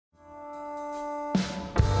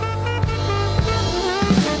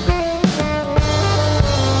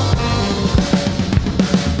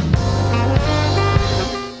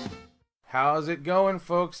How's it going,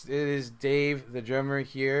 folks? It is Dave, the drummer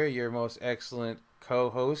here, your most excellent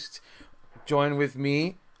co-host. Join with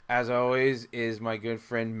me, as always, is my good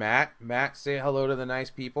friend Matt. Matt, say hello to the nice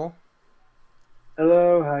people.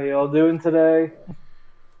 Hello, how y'all doing today?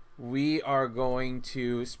 We are going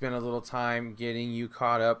to spend a little time getting you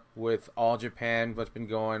caught up with All Japan, what's been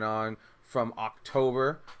going on from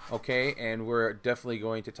October, okay? And we're definitely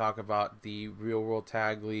going to talk about the Real World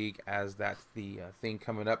Tag League as that's the thing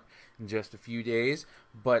coming up in just a few days.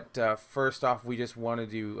 But first off, we just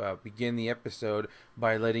wanted to begin the episode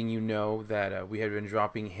by letting you know that we had been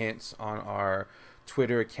dropping hints on our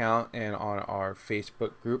Twitter account and on our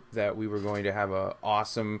Facebook group that we were going to have a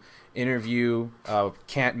awesome interview,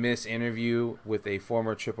 can't miss interview with a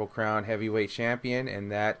former Triple Crown heavyweight champion, and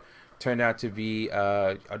that turned out to be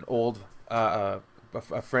an old a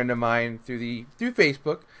friend of mine through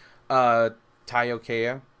Facebook,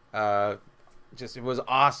 Taiyo. Just it was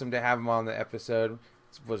awesome to have him on the episode.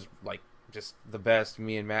 It was like just the best.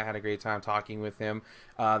 Me and Matt had a great time talking with him.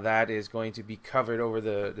 That is going to be covered over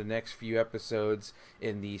the next few episodes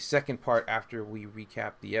in the second part after we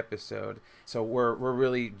recap the episode. So we're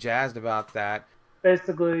really jazzed about that.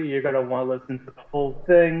 Basically, you're gonna want to listen to the whole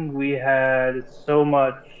thing. We had so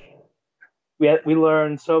much. We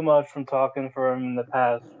learned so much from talking for him in the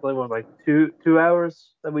past. What was it, like two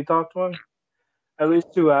hours that we talked to him? At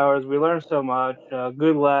least 2 hours. We learned so much.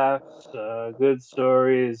 Good laughs, good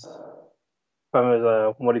stories from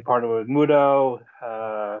his when he partnered with Mudo,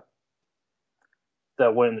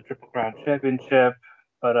 that winning the Triple Crown Championship.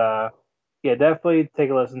 But yeah, definitely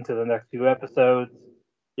take a listen to the next few episodes.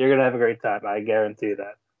 You're gonna have a great time. I guarantee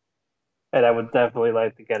that. And I would definitely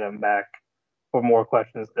like to get him back for more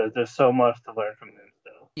questions because there's so much to learn from him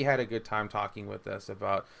still. He had a good time talking with us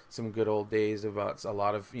about some good old days, about a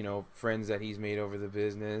lot of friends that he's made over the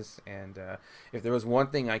business. And if there was one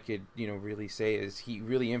thing I could really say is he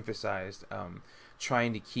really emphasized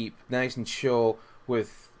trying to keep nice and chill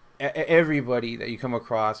with everybody that you come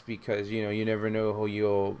across, because you never know who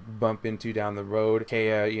you'll bump into down the road.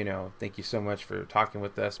 Kaya, thank you so much for talking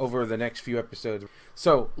with us over the next few episodes.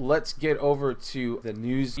 So let's get over to the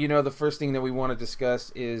news. The first thing that we want to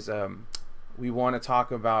discuss is we want to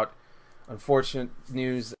talk about unfortunate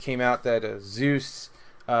news that came out that Zeus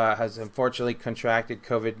has unfortunately contracted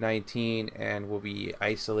COVID-19 and will be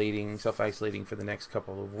self-isolating for the next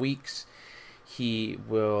couple of weeks. He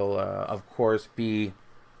will, of course, be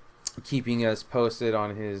keeping us posted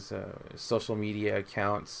on his social media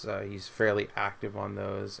accounts. He's fairly active on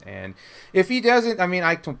those, and if he doesn't,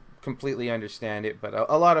 I completely understand it, but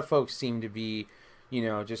a lot of folks seem to be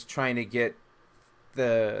just trying to get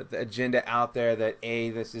the agenda out there that A,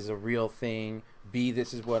 this is a real thing, B,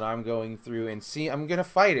 this is what I'm going through, and C, I'm gonna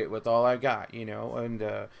fight it with all I got, and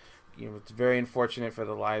it's very unfortunate for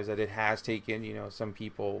the lives that it has taken. Some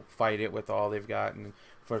people fight it with all they've got and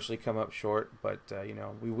unfortunately come up short, but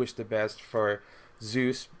we wish the best for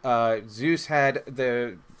Zeus. Zeus had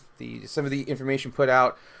the some of the information put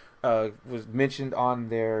out, was mentioned on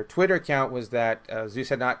their Twitter account, was that Zeus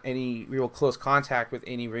had not any real close contact with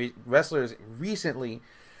any wrestlers recently,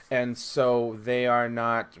 and so they are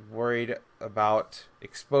not worried about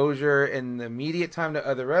exposure in the immediate time to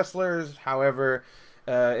other wrestlers. However,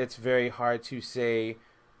 it's very hard to say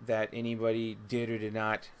that anybody did or did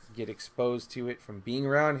not get exposed to it from being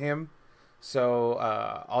around him. So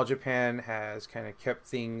All Japan has kind of kept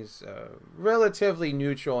things relatively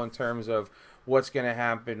neutral in terms of what's going to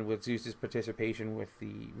happen with Zeus's participation with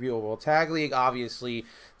the Real World Tag League. Obviously,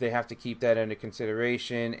 they have to keep that under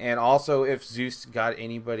consideration, and also if Zeus got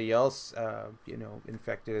anybody else,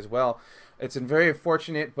 infected as well. It's very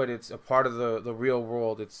unfortunate, but it's a part of the real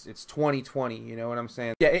world. It's 2020. You know what I'm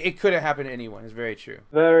saying? Yeah, it could have happened to anyone. It's very true.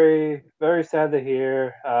 Very, very sad to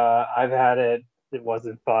hear. I've had it. It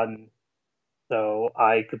wasn't fun. So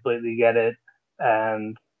I completely get it.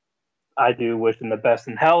 And I do wish him the best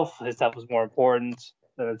in health. His health was more important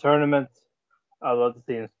than the tournament. I'd love to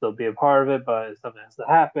see him still be a part of it, but if something has to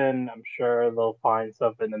happen, I'm sure they'll find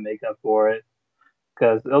something to make up for it.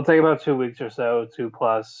 Because it'll take about 2 weeks or so, two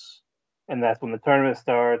plus, and that's when the tournament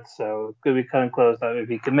starts. So it's going to be kind of close on if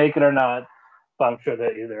he can make it or not. But I'm sure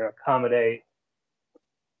they'll either accommodate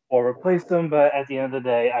or replace him. But at the end of the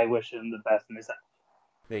day, I wish him the best in his health.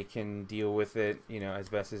 They can deal with it, as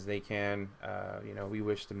best as they can. We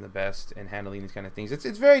wish them the best in handling these kind of things. It's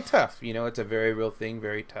very tough, it's a very real thing,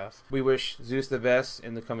 very tough. We wish Zeus the best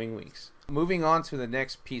in the coming weeks. Moving on to the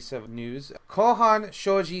next piece of news, Kohan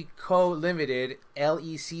Shoji Co. Limited,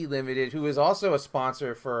 LEC Limited, who is also a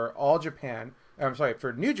sponsor for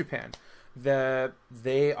for New Japan.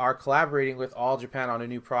 They are collaborating with All Japan on a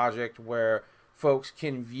new project where folks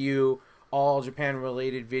can view all Japan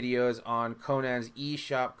related videos on Conan's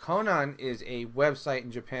eShop. Conan is a website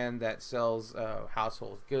in Japan that sells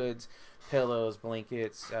household goods, pillows,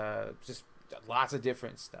 blankets, just lots of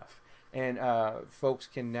different stuff. And folks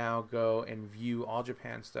can now go and view All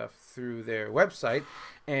Japan stuff through their website.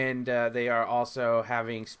 And they are also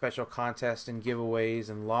having special contests and giveaways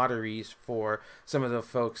and lotteries for some of the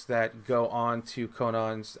folks that go on to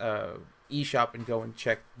Conan's eShop and go and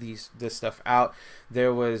check this stuff out.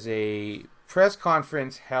 There was a press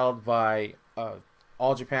conference held by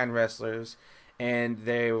All Japan wrestlers, and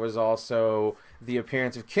there was also the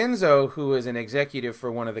appearance of Kinzo, who is an executive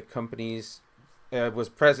for one of the companies, was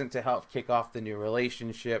present to help kick off the new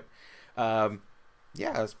relationship. It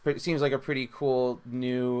seems like a pretty cool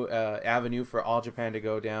new avenue for All Japan to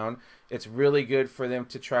go down. It's really good for them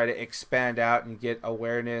to try to expand out and get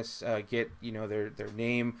awareness, get their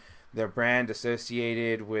name, their brand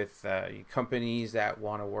associated with companies that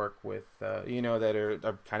want to work with, that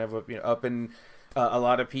are kind of up in a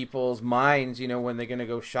lot of people's minds, when they're going to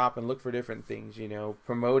go shop and look for different things.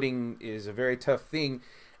 Promoting is a very tough thing.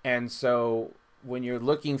 And so when you're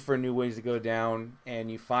looking for new ways to go down and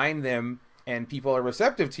you find them and people are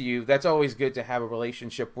receptive to you, that's always good to have a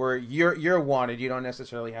relationship where you're wanted. You don't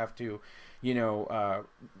necessarily have to,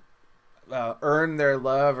 earn their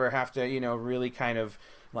love or have to, really kind of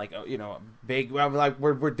big. Like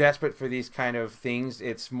we're desperate for these kind of things.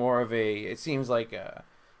 It's more of it seems like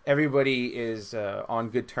everybody is on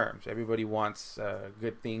good terms. Everybody wants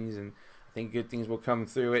good things, and I think good things will come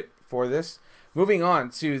through it for this. Moving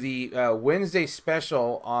on to the Wednesday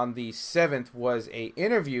special on the 7th was a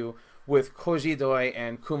interview with Koji Doi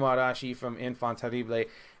and Kumarashi from Enfant Terrible.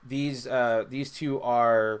 These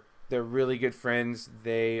two they're really good friends.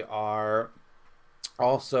 They are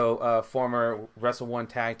also former Wrestle One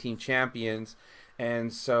Tag Team Champions,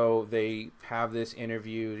 and so they have this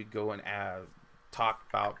interview to go and talk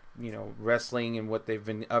about wrestling and what they've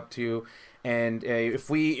been up to. And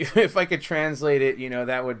if I could translate it,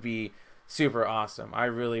 that would be super awesome. I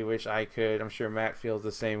really wish I could. I'm sure Matt feels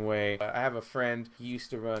the same way. I have a friend. He used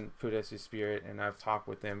to run Pudesi Spirit, and I've talked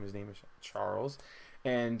with him. His name is Charles,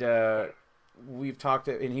 and we've talked,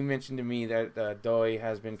 and he mentioned to me that Doi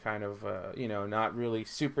has been kind of not really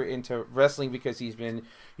super into wrestling because he's been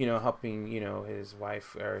helping his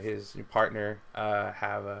wife or his partner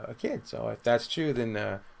have a kid. So if that's true,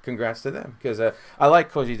 then congrats to them, because I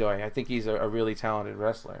like Koji Doi. I think he's a really talented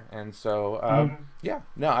wrestler, and so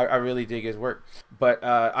I really dig his work. But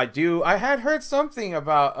I had heard something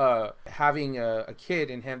about having a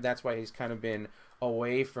kid in him. That's why he's kind of been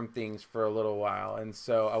away from things for a little while, and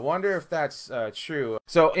so I wonder if that's true.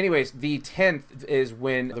 So anyways, the 10th is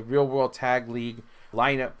when the Real World Tag League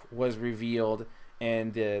lineup was revealed,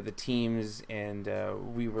 and the teams, and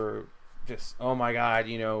we were just, oh my god,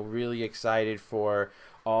 really excited for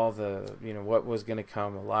all the what was going to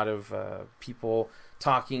come. A lot of people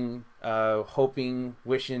talking, hoping,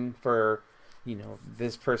 wishing for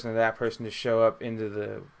this person or that person to show up into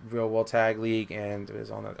the Real World Tag League, and it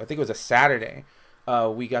was I think it was a Saturday.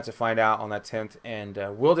 We got to find out on that 10th, and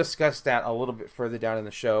we'll discuss that a little bit further down in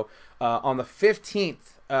the show. On the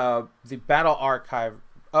 15th, the Battle Archive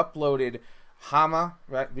uploaded Hama,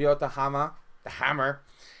 right? Ryota Hama, the Hammer,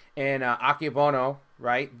 and Akebono,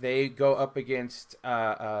 right? They go up against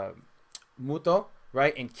Muto,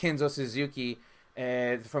 right? And Kenzo Suzuki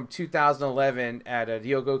from 2011 at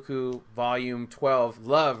Ryogoku Volume 12.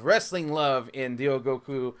 Wrestling Love in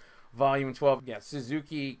Ryogoku Volume 12. Yeah,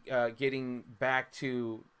 Suzuki getting back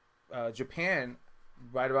to Japan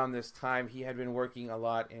right around this time. He had been working a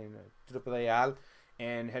lot in Triple A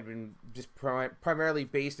and had been just primarily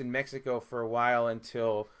based in Mexico for a while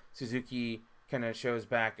until Suzuki kind of shows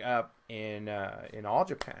back up in All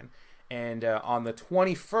Japan. And on the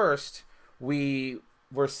 21st, we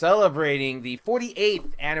were celebrating the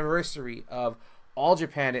 48th anniversary of All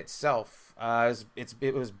Japan itself.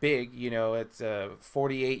 It was big, it's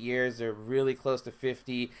 48 years. They're really close to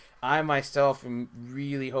 50. I myself am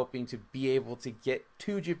really hoping to be able to get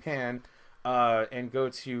to Japan and go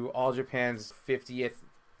to All Japan's 50th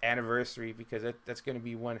anniversary, because that's going to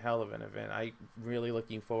be one hell of an event. I'm really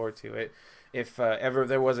looking forward to it. If ever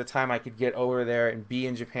there was a time I could get over there and be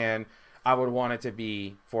in Japan, I would want it to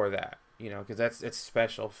be for that. Because it's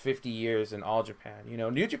special. 50 years in All Japan.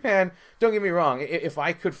 New Japan, don't get me wrong. If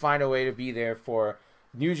I could find a way to be there for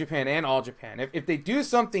New Japan and All Japan, if they do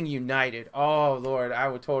something united, oh Lord, I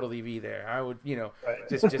would totally be there. I would, right.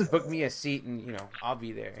 just book me a seat, and I'll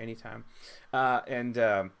be there anytime.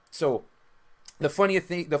 So the funniest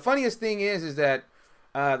thing is that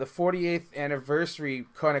the 48th anniversary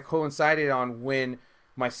kind of coincided on when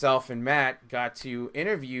myself and Matt got to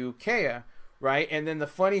interview Kea, right? And then the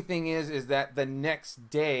funny thing is that the next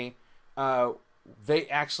day, they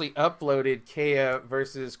actually uploaded Kea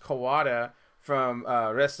versus Kawada from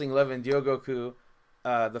Wrestling Love and Ryogoku,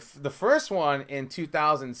 the first one in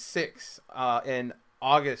 2006, in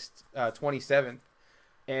August 27th.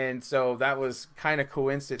 And so that was kind of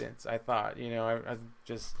coincidence, I thought. You know, I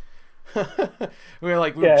just we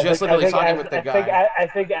were just literally talking with the guy. I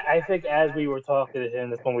think as we were talking to him,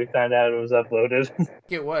 that's when we found out it was uploaded.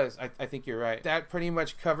 It was. I think you're right. That pretty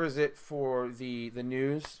much covers it for the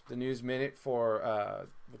news minute for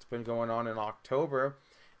what's been going on in October,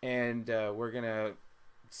 and we're gonna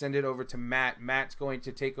send it over to Matt. Matt's going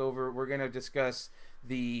to take over. We're gonna discuss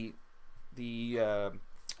the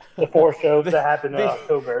 4 shows that happened in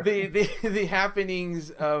October. The happenings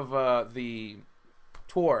of the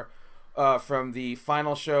tour, from the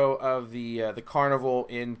final show of the carnival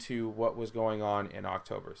into what was going on in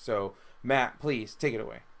October. So, Matt, please take it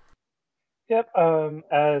away. Yep.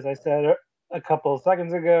 As I said a couple of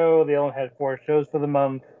seconds ago, they only had 4 shows for the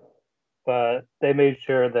month, but they made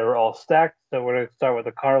sure they were all stacked. So we're going to start with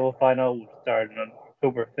the carnival final, which started on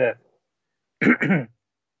October 5th.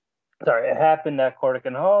 Sorry, it happened at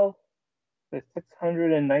Cortican Hall with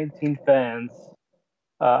 619 fans.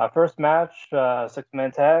 Our first match,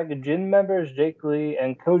 6-man tag. Jin members Jake Lee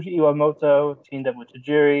and Koji Iwamoto teamed up with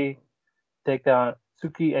Tajiri, take on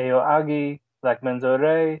Tsuki Aoyagi, Black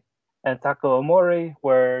Menzo-Rei, and Tako Omori,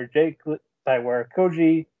 where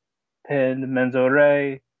Koji pinned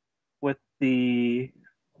Menzo-Rei with the,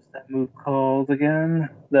 what's that move called again?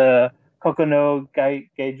 The Kokono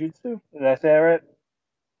Gaijutsu. Did I say that right?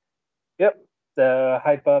 Yep. To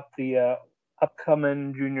hype up the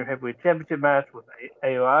upcoming Junior Heavyweight Championship match with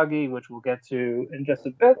Aoyagi, which we'll get to in just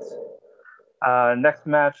a bit. Next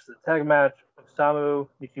match, the tag match, Osamu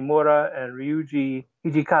Nishimura and Ryuji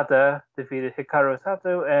Hijikata defeated Hikaru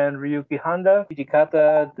Sato and Ryuki Honda.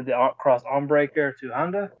 Hijikata did the cross arm breaker to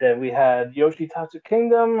Honda. Then we had Yoshitatsu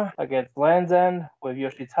Kingdom against Land's End with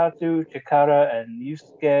Yoshitatsu, Chikara, and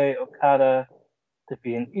Yusuke Okada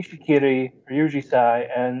defeating Ishikiri, Ryuji Sai,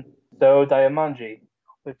 and So Diamanji.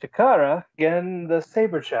 With Chikara, again, the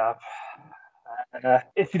Saber Chop.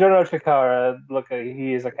 If you don't know Chikara, look,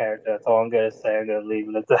 he is a character. That's all I'm going to say. I'm going to leave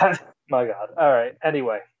it at that. My God. All right.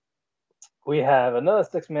 Anyway, we have another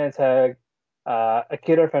 6-man tag.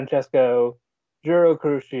 Akira Francesco, Juro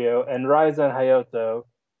Kuroshio, and Ryzen Hayato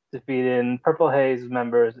defeating Purple Haze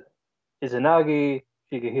members Izanagi,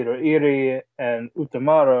 Shigehiro Iri, and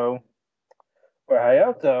Utamaro, where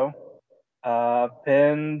Hayato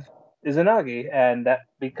pinned Izanagi, and that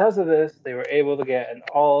because of this, they were able to get an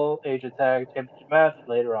all-Asia Tag Championship match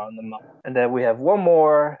later on in the month. And then we have one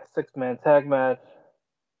more 6-man tag match,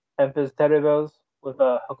 Memphis Terribles, with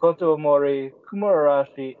Hokuto Omori, Kuma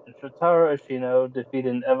Arashi, and Shotaro Ashino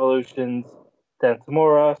defeating Evolution's Dan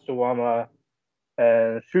Tamura, Suwama,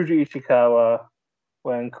 and Shuji Ishikawa,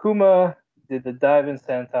 when Kuma did the dive-in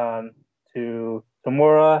senton to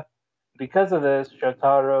Tamura. Because of this,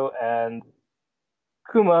 Shotaro and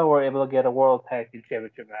Kuma were able to get a World Tag Team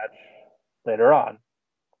Championship match later on.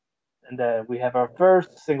 And then we have our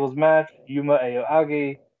first singles match, Yuma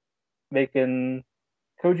Aoyagi making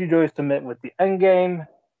Koji Doi submit with the endgame.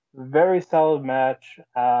 Very solid match.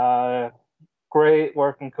 Great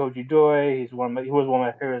work from Koji Doi. He was one of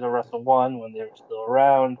my favorites of Wrestle 1 when they were still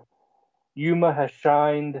around. Yuma has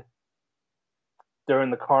shined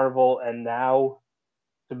during the carnival and now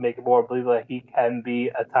to make it more believable that he can be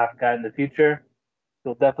a top guy in the future.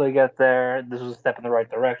 He'll definitely get there. This was a step in the right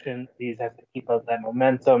direction. He has to keep up that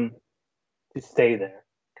momentum to stay there.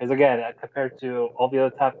 Because again, compared to all the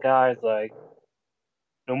other top guys like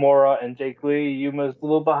Nomura and Jake Lee, Yuma's a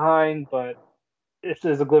little behind, but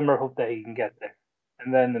there's a glimmer of hope that he can get there.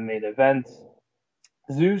 And then the main event,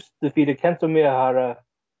 Zeus defeated Kento Miyahara,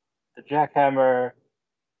 the Jackhammer.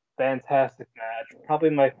 Fantastic match. Probably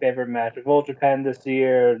my favorite match of All Japan this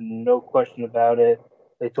year. No question about it.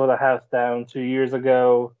 They tore the house down 2 years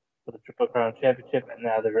ago for the Triple Crown Championship, and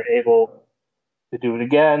now they were able to do it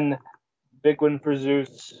again. Big win for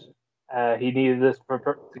Zeus. He needed this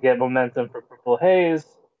to get momentum for Purple Haze,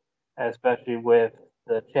 especially with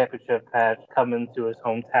the championship match coming to his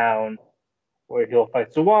hometown, where he'll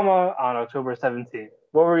fight Suwama on October 17th.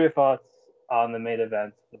 What were your thoughts on the main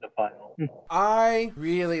event with the final? I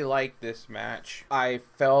really liked this match. I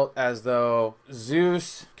felt as though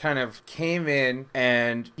Zeus kind of came in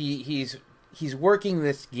and he's working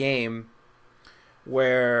this game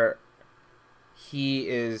where he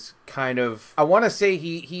is kind of, I want to say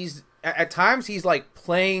he's at times he's like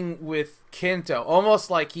playing with Kento, almost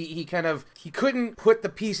like he couldn't put the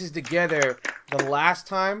pieces together the last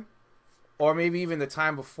time, or maybe even the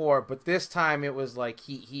time before, but this time it was like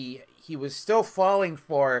he was still falling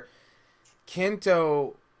for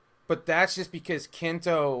Kento, but that's just because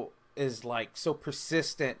Kento is like so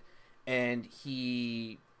persistent and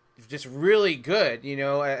he just really good,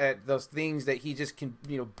 at those things that he just can,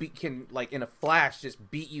 can like in a flash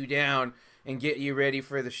just beat you down and get you ready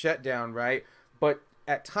for the shutdown, right? But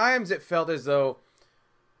at times it felt as though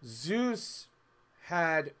Zeus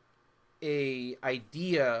had a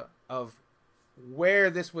idea of where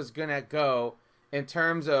this was gonna go in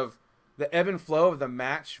terms of the ebb and flow of the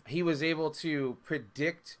match. He was able to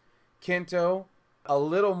predict Kento a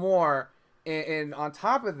little more, and on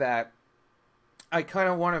top of that, I kind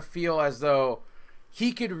of want to feel as though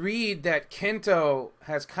he could read that Kento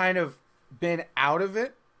has kind of been out of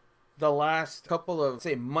it the last couple of,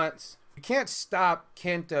 say, months. You can't stop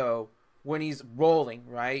Kento when he's rolling,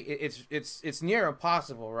 right? It's near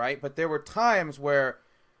impossible, right? But there were times where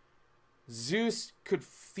Zeus could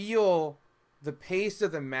feel the pace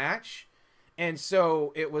of the match, and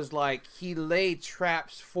so it was like he laid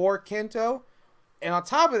traps for Kento, and on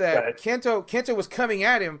top of that, right. Kento was coming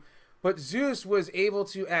at him, but Zeus was able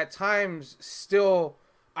to at times still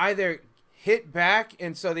either hit back,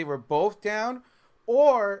 and so they were both down,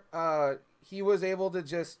 or he was able to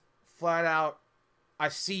just flat out, I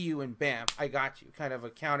see you, and bam, I got you, kind of a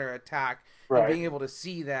counter attack, right. And being able to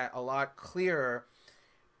see that a lot clearer.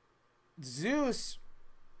 Zeus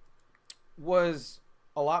was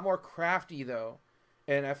a lot more crafty, though,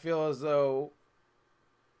 and I feel as though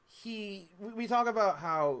we talk about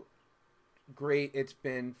how great it's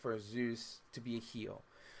been for Zeus to be a heel.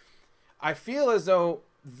 I feel as though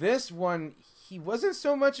this one, he wasn't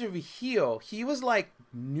so much of a heel. He was like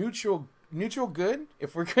neutral good.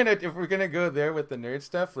 If we're gonna go there with the nerd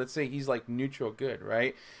stuff, let's say he's like neutral good,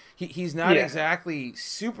 right? He's not exactly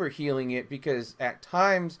super healing it, because at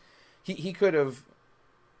times he could have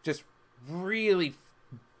just really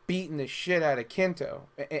beaten the shit out of Kento,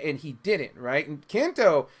 and he didn't, right? And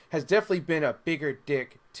Kento has definitely been a bigger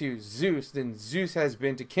dick to Zeus than Zeus has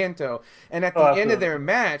been to Kento. And at the end of their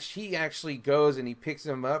match, he actually goes and he picks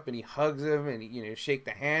him up and he hugs him and he, shake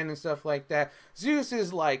the hand and stuff like that. Zeus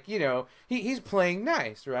is like, he's playing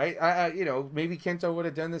nice, right? Maybe Kento would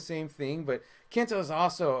have done the same thing, but Kento is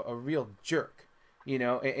also a real jerk,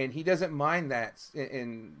 and he doesn't mind that.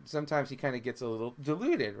 And sometimes he kind of gets a little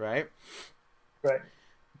deluded, right? Right.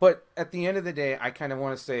 But at the end of the day, I kind of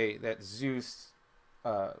want to say that Zeus,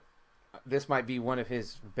 this might be one of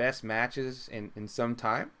his best matches in some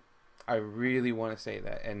time. I really want to say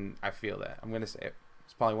that, and I feel that. I'm going to say it.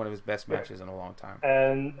 It's probably one of his best matches in a long time.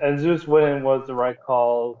 And Zeus winning was the right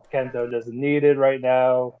call. Kento doesn't need it right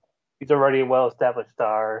now. He's already a well-established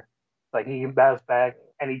star. Like, he can bounce back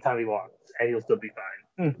anytime he wants, and he'll still be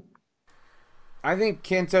fine. I think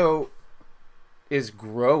Kento is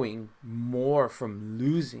growing more from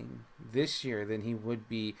losing this year than he would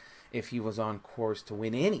be if he was on course to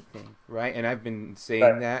win anything, right? And I've been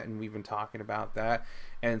saying that, and we've been talking about that.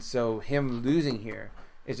 And so him losing here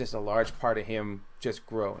is just a large part of him just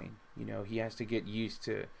growing. He has to get used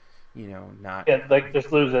to, not... Yeah, like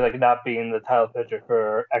just losing, like not being the title pitcher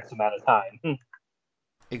for X amount of time.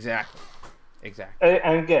 Exactly.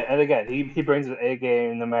 And again, he brings an A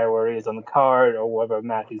game no matter where he is on the card or whatever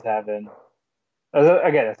match he's having.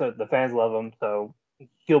 Again, so the fans love him, so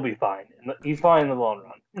he'll be fine. He's fine in the long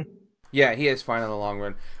run. Yeah, he is fine in the long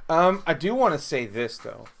run. I do want to say this,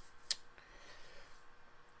 though.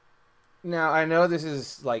 Now, I know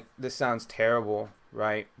this sounds terrible,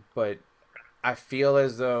 right? But I feel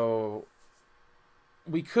as though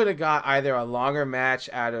we could have got either a longer match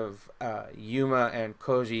out of Yuma and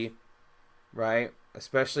Koji, right?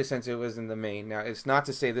 Especially since it was in the main. Now, it's not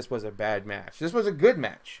to say this was a bad match. This was a good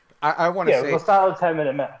match. I want to say it was a solid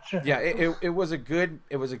 10-minute match. Yeah, it was a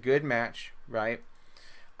good match, right?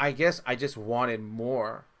 I guess I just wanted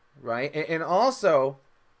more, right? And also,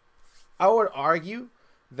 I would argue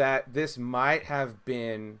that this might have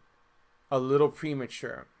been a little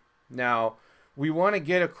premature. Now, we want to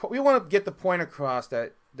get the point across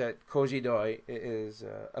that Koji Doi is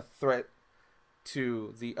a threat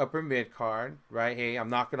to the upper mid card, right? Hey, I'm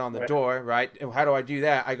knocking on the door, right? And how do I do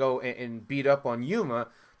that? I go and beat up on Yuma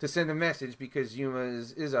to send a message because Yuma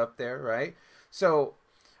is up there, right? So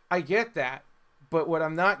I get that, but what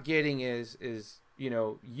I'm not getting is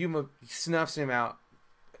Yuma snuffs him out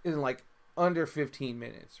in like under 15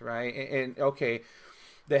 minutes, right? And okay,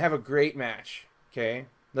 they have a great match, okay?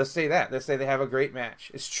 Let's say that. Let's say they have a great match.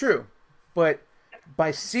 It's true, but by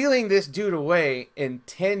sealing this dude away in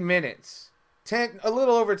 10 minutes, a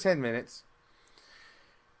little over 10 minutes,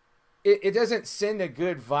 it doesn't send a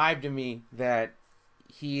good vibe to me that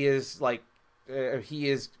he is like he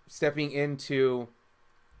is stepping into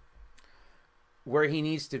where he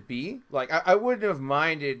needs to be. Like I wouldn't have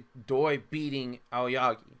minded Doi beating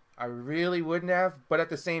Aoyagi. I really wouldn't have, but at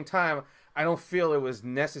the same time, I don't feel it was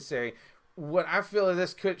necessary. What I feel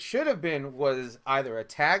this should have been was either a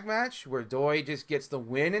tag match where Doi just gets the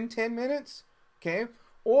win in 10 minutes, okay,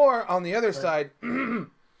 or on the other side,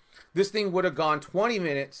 this thing would have gone 20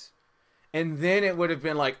 minutes, and then it would have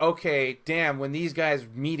been like, okay, damn, when these guys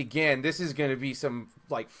meet again, this is gonna be some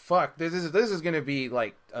like fuck. This is gonna be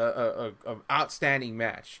like a outstanding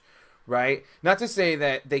match, right? Not to say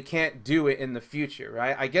that they can't do it in the future,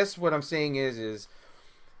 right? I guess what I'm saying is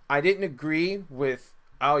I didn't agree with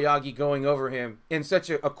Aoyagi going over him in such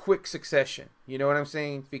a quick succession. You know what I'm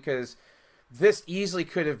saying? Because this easily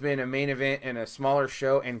could have been a main event in a smaller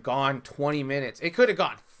show and gone 20 minutes. It could have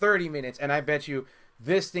gone 30 minutes, and I bet you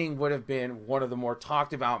this thing would have been one of the more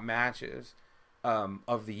talked about matches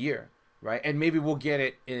of the year, right? And maybe we'll get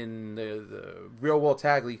it in the real world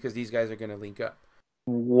tag league because these guys are going to link up.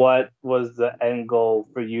 What was the end goal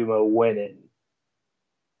for Yuma winning?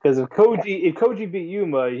 Because if Koji beat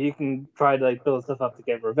Yuma, he can try to like build stuff up to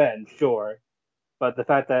get revenge, sure. But the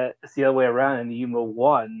fact that it's the other way around and Yuma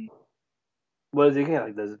won, what does he get?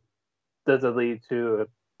 Like, does it lead to a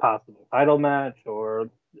possible title match, or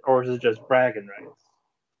is it just bragging rights?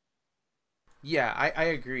 Yeah, I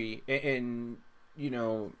agree. And, you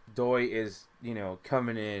know, Doi is, you know,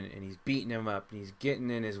 coming in and he's beating him up and he's getting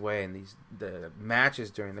in his way and the matches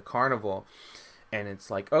during the carnival. And it's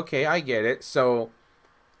like, okay, I get it. So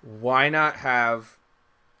why not have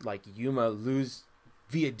like Yuma lose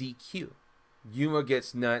via DQ? Yuma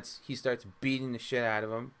gets nuts. He starts beating the shit out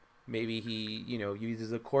of him. Maybe he, you know,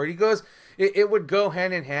 uses a cord. He goes. It would go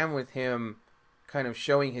hand in hand with him, kind of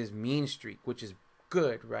showing his mean streak, which is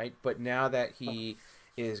good, right? But now that he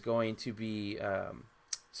is going to be,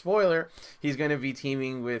 spoiler, he's going to be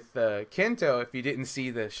teaming with Kento. If you didn't see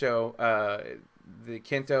the show, the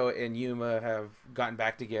Kento and Yuma have gotten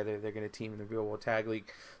back together. They're going to team in the Real World Tag League.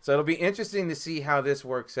 So it'll be interesting to see how this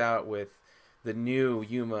works out with the new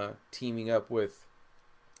Yuma teaming up with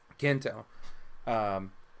Kento.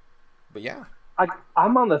 But yeah,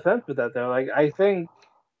 I'm on the fence with that though. Like, I think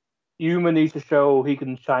Yuma needs to show he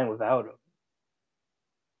can shine without him.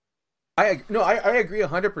 I agree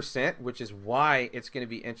 100%, which is why it's going to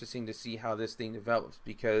be interesting to see how this thing develops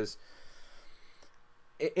because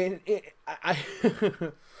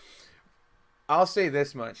I'll say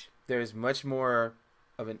this much: there's much more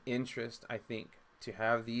of an interest, I think, to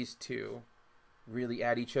have these two really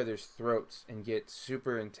at each other's throats and get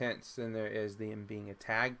super intense than there is them being a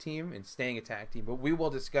tag team and staying a tag team. But we will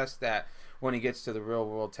discuss that when it gets to the Real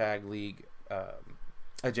World Tag League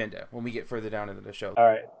agenda when we get further down into the show. All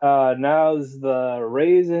right. Now is the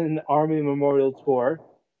Raisin Army Memorial Tour.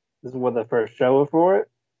 This is what the first show for it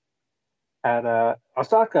at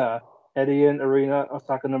Osaka Edion Arena,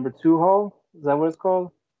 Osaka #2 Hall. Is that what it's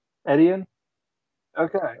called? Edion.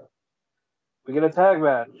 Okay. We get a tag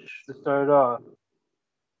match to start off.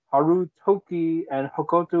 Haru Toki and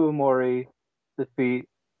Hokuto Omori defeat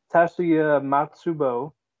Tatsuya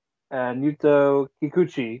Matsubo and Yuto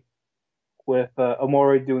Kikuchi, with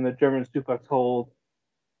Omori doing the German suplex hold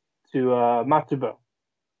to Matsubo.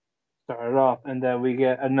 Started off, and then we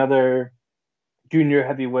get another junior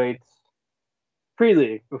heavyweights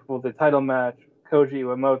pre-league before the title match. Koji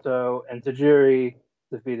Iwamoto and Tajiri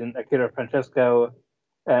defeating Akira Francesco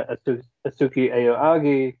and Atsuki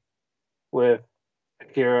Aoyagi, with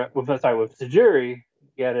Tajiri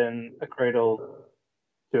getting a cradle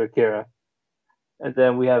to Akira. And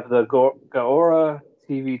then we have the Gaora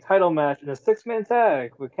TV title match in a six-man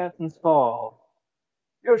tag with Captain's Fall.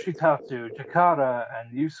 Yoshitatsu, Jakara,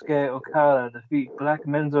 and Yusuke Okada defeat Black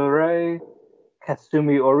Menzo Ray,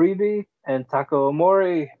 Katsumi Oribe, and Tako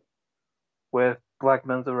Omori, with Black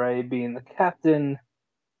Menzo Ray being the captain.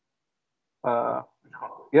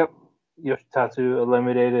 Yep, Yoshitatsu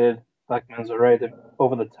eliminated Black Menzo Ray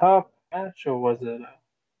over the top match, or was it?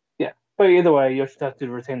 Yeah, but either way, Yoshitatsu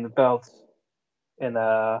retained the belts in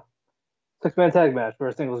a six-man tag match for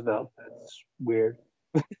a singles belt. That's weird.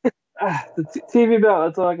 The TV belt,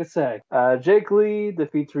 that's all I can say. Jake Lee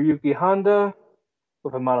defeats Ryuki Honda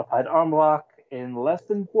with a modified arm lock in less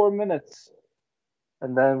than 4 minutes.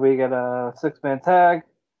 And then we get a six-man tag.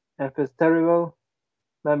 Memphis Terrible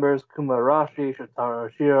members Kumarashi, Shotaro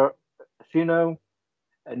Shino,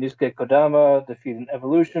 and Yusuke Kodama defeating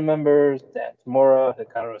Evolution members Dan Tamura,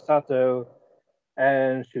 Hikaru Sato,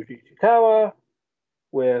 and Shuji Ishikawa,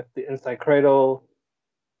 with the Inside Cradle.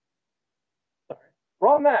 Sorry.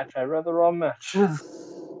 Raw match. I read the Raw match.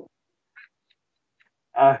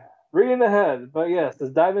 Uh, reading ahead, but yes, the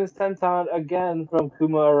Diamond's Tenton again from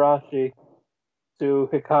Kuma Arashi to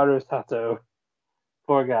Hikaru Sato.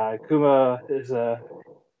 Poor guy. Kuma is a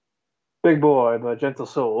big boy, but gentle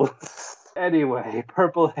soul. Anyway,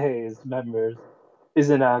 Purple Haze members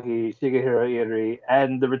Izanagi, Shigehiro Irie,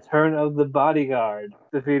 and the return of the bodyguard,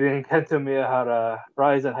 defeating Kento Miyahara,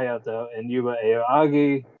 Ryzen Hayato, and Yuba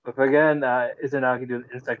Aoyagi. But again, Izanagi did an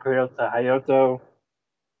inside cradle to Hayato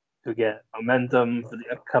to get momentum for the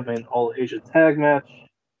upcoming All Asia Tag match.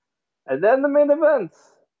 And then the main event.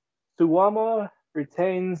 Suwama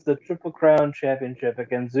retains the Triple Crown Championship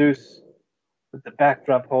against Zeus with the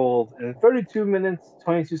backdrop hold in 32 minutes,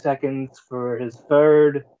 22 seconds for his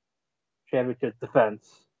third championship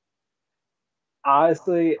defense.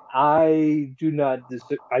 Honestly, I do not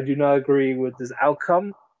agree with this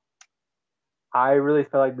outcome. I really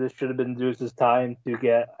feel like this should have been Zeus's time to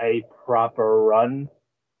get a proper run.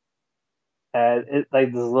 And it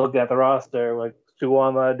like just look at the roster, like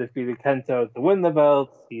Suwama defeated Kento to win the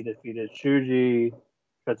belts. He defeated Shuji,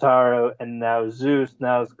 Shotaro, and now Zeus.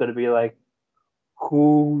 Now it's going to be like,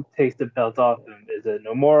 who takes the belt off him? Is it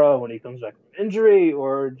Nomura when he comes back from injury,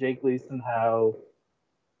 or Jake Lee somehow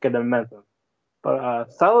get a momentum?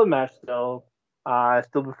 But solid match still. I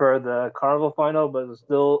still prefer the Carnival final, but it's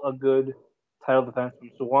still a good title defense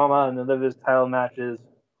from Suwama. And none of his title matches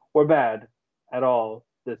were bad at all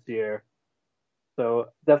this year. So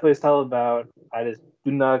definitely a solid bout. I just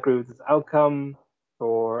do not agree with this outcome.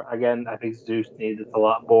 Or again, I think Zeus needs it a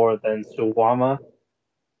lot more than Suwama.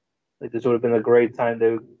 Like this would have been a great time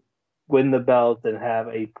to win the belt and have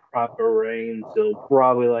a proper reign. So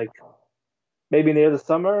probably like maybe near the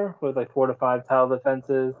summer with like 4 to 5 title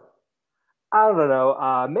defenses. I don't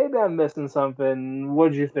know. Maybe I'm missing something.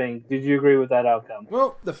 What did you think? Did you agree with that outcome?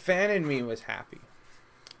 Well, the fan in me was happy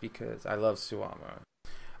because I love Suwama.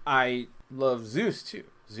 I love Zeus too.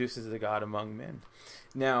 Zeus is the god among men.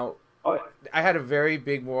 Now, Oh, yeah. I had a very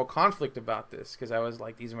big moral conflict about this because I was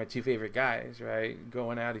like, these are my two favorite guys, right?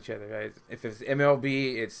 Going at each other, right? If it's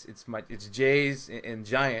MLB, it's Jays and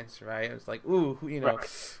Giants, right? It's like, ooh,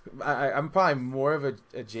 Right. I'm probably more of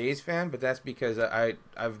a Jays fan, but that's because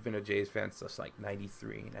I've been a Jays fan since like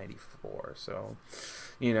 93, 94. So,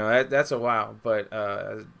 that's a while. But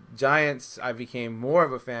Giants, I became more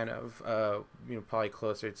of a fan of, probably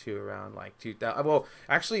closer to around like 2000. Well,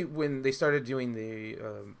 actually, when they started doing the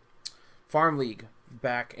farm league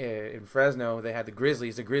back in Fresno, they had the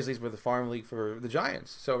Grizzlies. The Grizzlies were the farm league for the Giants.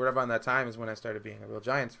 So right around that time is when I started being a real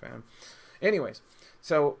Giants fan. Anyways,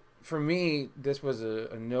 so for me, this was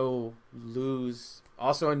a no lose,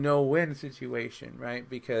 also a no win situation, right?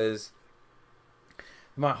 Because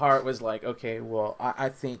my heart was like, okay, well, I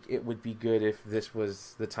think it would be good if this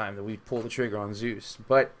was the time that we pull the trigger on Zeus.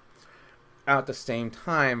 But at the same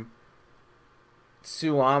time,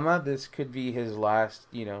 Suwama, this could be his last,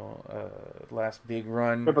 last big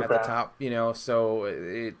run Triple at the Crown. top, so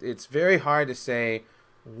it's very hard to say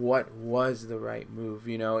what was the right move.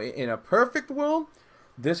 In a perfect world,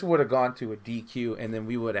 this would have gone to a DQ, and then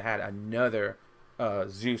we would have had another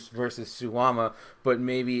Zeus versus Suwama, but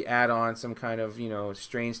maybe add on some kind of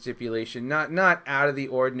strange stipulation, not out of the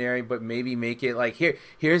ordinary, but maybe make it like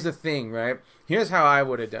here's the thing, right? Here's how I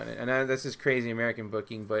would have done it, and this is crazy American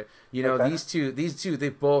booking, but Okay. these two, they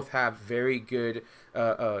both have very good.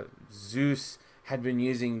 Zeus had been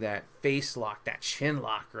using that face lock, that chin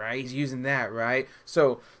lock, right? He's using that, right?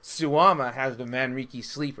 So Suwama has the Manriki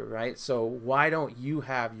sleeper, right? So why don't you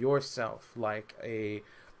have yourself like a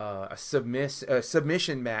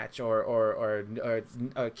submission match or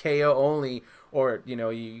a KO only, or where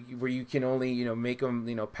you can only make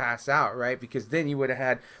them pass out, right? Because then you would have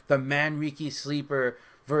had the Manriki sleeper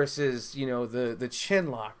versus the chin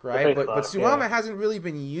lock, right? But Lock, yeah. Suwama hasn't really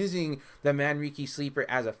been using the Manriki sleeper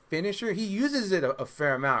as a finisher. He uses it a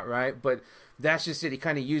fair amount, right? But that's just it. He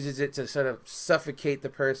kind of uses it to sort of suffocate the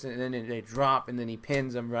person, and then they drop, and then he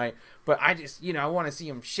pins them, right? But I just, I want to see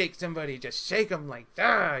him shake somebody, just shake them like,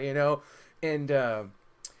 And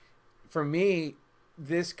for me,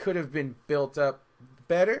 this could have been built up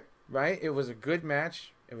better, right? It was a good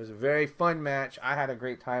match. It was a very fun match. I had a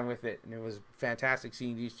great time with it, and it was fantastic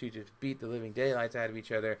seeing these two just beat the living daylights out of each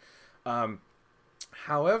other.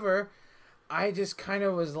 However, I just kind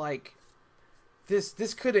of was like,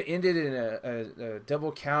 this could have ended in a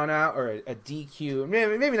double count out or a DQ.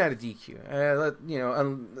 Maybe not a DQ.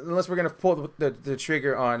 Unless we're gonna pull the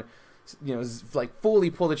trigger on, like fully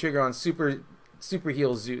pull the trigger on super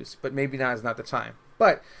heel Zeus. But maybe now is not the time.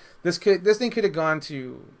 But this thing could have gone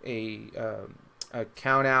to a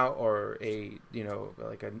count out or a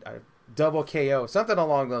like a double KO, something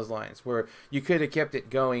along those lines, where you could have kept it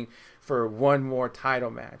going for one more title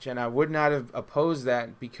match. And I would not have opposed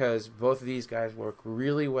that because both of these guys work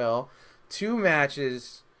really well. 2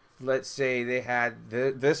 matches, let's say they had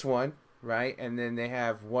this one, right? And then they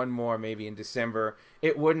have one more maybe in December.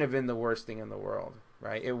 It wouldn't have been the worst thing in the world,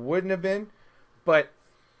 right? It wouldn't have been, but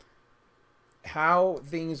how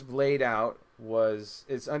things played out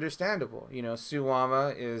it's understandable.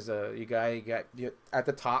 Suwama is a guy you got at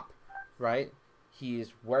the top, right? He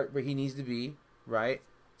is where he needs to be, right?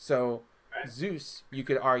 So Zeus, you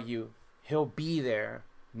could argue, he'll be there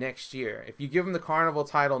next year. If you give him the Carnival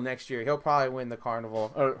title next year, he'll probably win the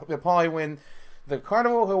Carnival. Or he'll probably win the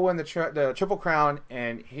Carnival. He'll win the Triple Crown,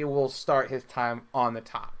 and he will start his time on the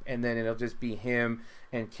top. And then it'll just be him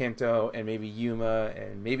and Kento and maybe Yuma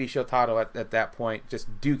and maybe Shotaro at that point,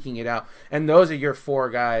 just duking it out. And those are your 4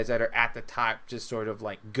 guys that are at the top, just sort of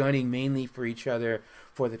like gunning mainly for each other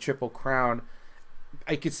for the Triple Crown.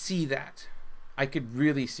 I could see that. I could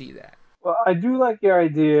really see that. Well, I do like your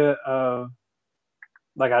idea of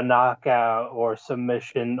like a knockout or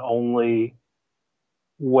submission only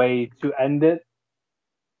way to end it.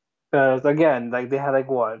 Because again, like they had like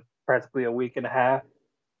what, practically a week and a half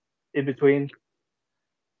in between.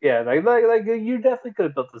 Yeah, like you definitely could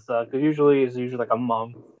have built this up because it's usually like a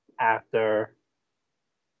month after,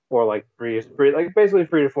 or like like basically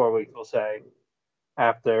 3 to 4 weeks, we'll say,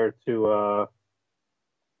 after to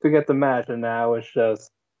get the match, and now it's just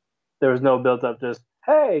there was no build up. Just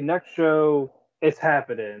hey, next show it's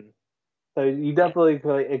happening. So you definitely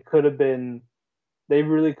could. It could have been. They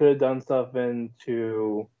really could have done something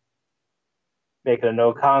to make it a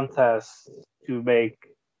no contest to make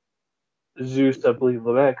Zeus a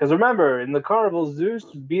believable man. Because remember, in the Carnival, Zeus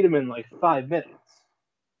beat him in like 5 minutes.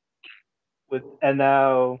 And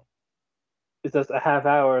now it's just a half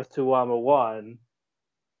hour to Suwama won.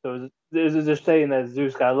 So it's just saying that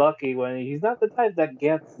Zeus got lucky when he's not the type that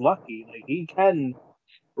gets lucky. Like he can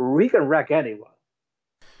wreck anyone.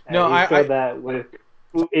 And No,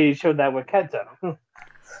 he showed that with Kento.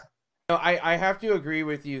 No, I have to agree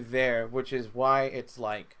with you there, which is why it's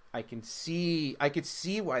like I could see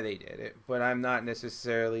why they did it, but I'm not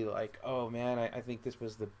necessarily like, oh man, I think this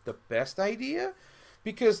was the best idea,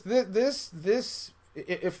 because this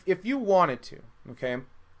if you wanted to, okay,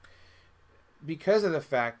 because of the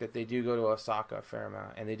fact that they do go to Osaka a fair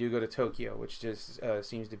amount and they do go to Tokyo, which just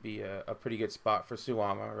seems to be a pretty good spot for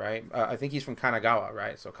Suwama, right? I think he's from Kanagawa,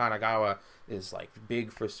 right? So Kanagawa is like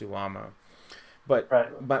big for Suwama. But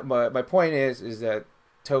right. my point is that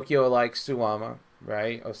Tokyo likes Suwama,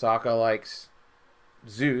 right? Osaka likes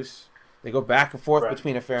Zeus. They go back and forth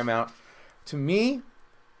between a fair amount. To me,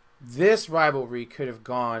 this rivalry could have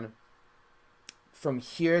gone from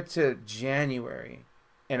here to January,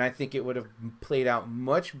 and I think it would have played out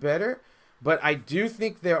much better. But I do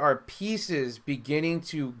think there are pieces beginning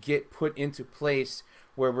to get put into place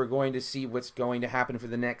where we're going to see what's going to happen for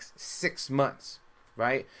the next 6 months,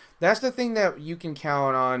 right? That's the thing that you can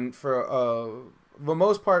count on for the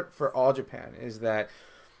most part for All Japan, is that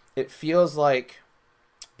it feels like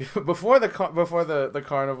before the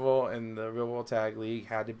Carnival and the Real World Tag League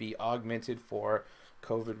had to be augmented for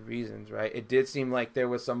COVID reasons, right? It did seem like there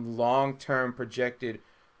was some long-term projected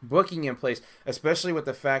booking in place, especially with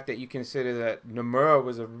the fact that you consider that Nomura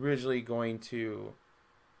was originally going to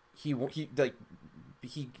he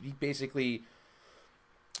basically,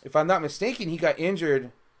 if I'm not mistaken, he got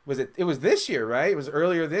injured. It was this year, right? It was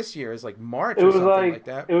earlier this year. It was like March or something like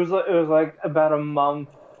that. It was like about a month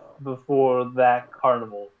before that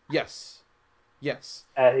Carnival. Yes.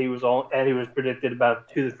 And he was predicted about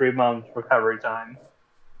 2 to 3 months recovery time.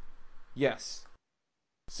 Yes.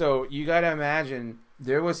 So you got to imagine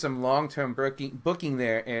there was some long-term booking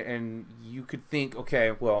there, and you could think,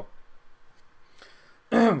 okay, well,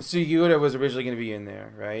 Sugiura was originally going to be in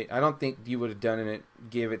there, right? I don't think you would have done it,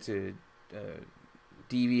 gave it to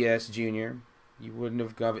DVS Jr. You wouldn't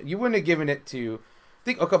have given it to. I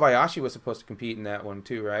think Okabayashi was supposed to compete in that one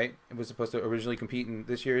too, right? It was supposed to originally compete in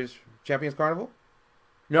this year's Champions Carnival.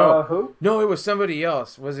 No, who? No, it was somebody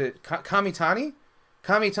else. Was it Kamitani?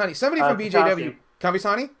 Somebody from BJW.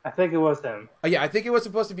 Kamitani? I think it was him. Yeah, I think it was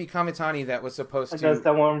supposed to be Kamitani that was supposed to. That's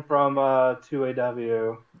the one from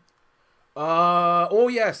 2AW. Oh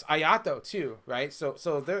yes, Ayato too, right? So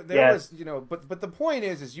there yes. was, but the point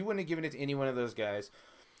is you wouldn't have given it to any one of those guys.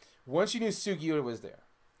 Once you knew Sugiura was there,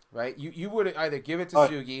 right? You would either give it to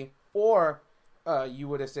Sugi, or you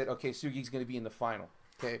would have said, okay, Sugi's going to be in the final.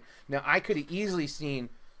 Okay, now I could have easily seen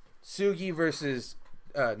Sugi versus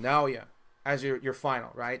Naoya, as your final,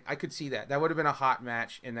 right? I could see that. That would have been a hot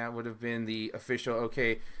match, and that would have been the official.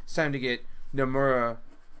 Okay, it's time to get Nomura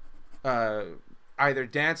uh, either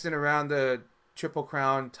dancing around the Triple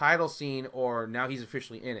Crown title scene, or now he's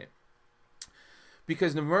officially in it.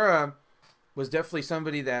 Because Nomura was definitely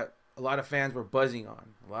somebody that a lot of fans were buzzing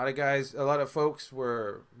on. A lot of folks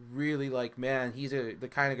were really like, man, he's the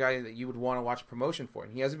kind of guy that you would want to watch promotion for,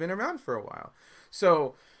 and he hasn't been around for a while.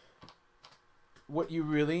 So what you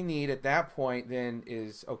really need at that point then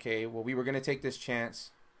is, okay, well, we were going to take this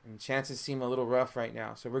chance, and chances seem a little rough right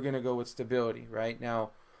now, so we're going to go with stability. Right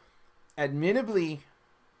now, admittedly,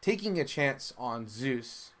 taking a chance on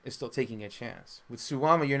Zeus is still taking a chance. With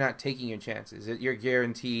Suwama, you're not taking your chances. You're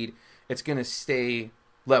guaranteed it's going to stay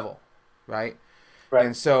level, right? Right.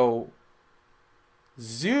 And so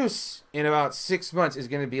Zeus in about 6 months is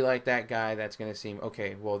going to be like that guy that's going to seem,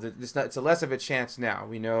 okay, well, it's a less of a chance now.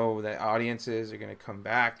 We know that audiences are going to come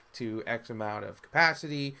back to X amount of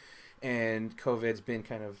capacity, and COVID's been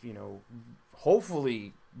kind of,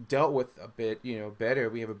 hopefully dealt with a bit, better.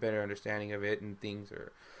 We have a better understanding of it, and things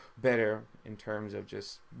are better in terms of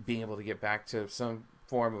just being able to get back to some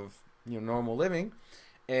form of, normal living.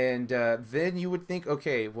 And then you would think,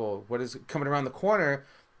 okay, well, what is coming around the corner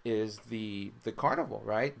is the carnival,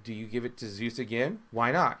 right? Do you give it to Zeus again?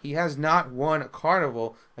 Why not? He has not won a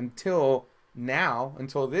carnival until now,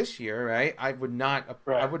 until this year, right? I would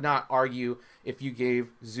not argue if you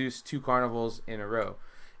gave Zeus 2 carnivals in a row.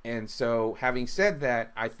 And so, having said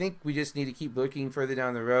that, I think we just need to keep looking further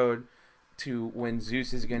down the road to when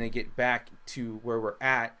Zeus is going to get back to where we're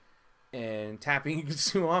at and tapping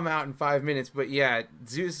Suwama out in 5 minutes. But yeah,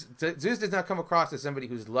 Zeus does not come across as somebody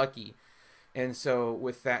who's lucky. And so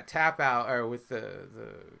with that tap out, or with the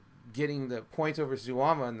getting the points over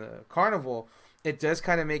Suwama in the carnival, it does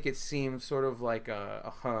kind of make it seem sort of like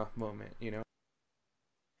a moment,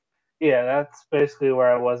 Yeah, that's basically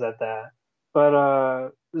where I was at that.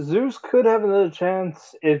 But Zeus could have another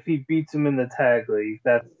chance if he beats him in the tag league.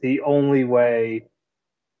 That's the only way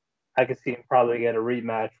I could see him probably get a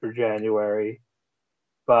rematch for January.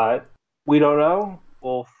 But we don't know.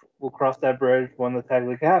 We'll cross that bridge when the tag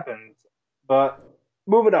league happens. But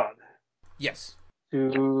moving on. Yes.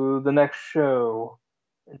 To the next show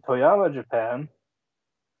in Toyama, Japan,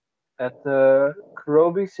 at the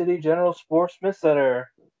Kurobe City General Sports Smith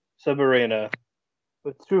Center Subarena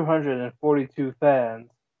with 242 fans.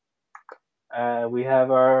 We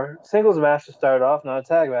have our singles match to start off, not a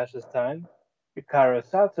tag match this time. Hikaru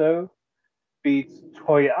Sato beats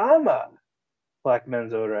Toyama Black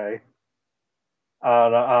Menzo Ray.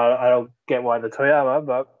 I don't get why the Toyama,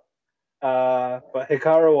 but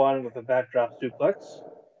Hikaru won with a backdrop suplex.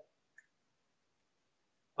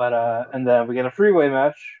 And then we get a freeway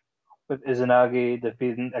match with Izanagi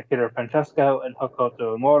defeating Akira Francesco and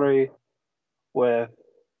Hokuto Omori, with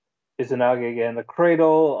Izanagi getting the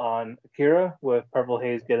cradle on Akira, with Purple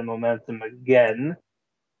Haze getting momentum again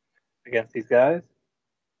against these guys.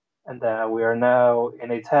 And we are now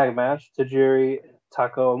in a tag match. Tajiri and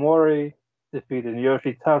Tako Omori defeated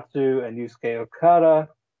Yoshi Tatsu and Yusuke Okada,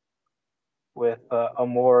 with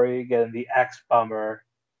Omori getting the Axe Bomber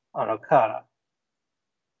on Okada.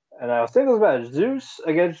 And now singles match, Zeus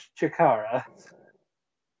against Chikara.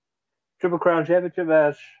 Triple Crown Championship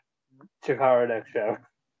match, Chikara next show.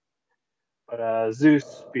 But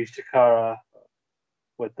Zeus beats Chikara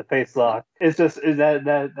with the face lock. That's just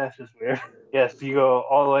weird. Yes, you go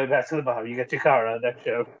all the way back to the bottom. You get Chikara next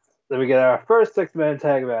show. Then we get our first 6-man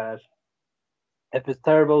tag match. If it's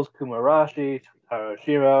Terribles, Kumarashi, Taro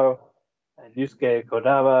Shiro, and Yusuke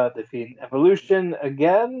Kodama defeating Evolution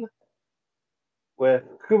again, with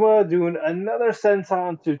Kuma doing another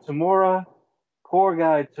senton to Tamura. Poor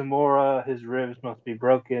guy Tamura, his ribs must be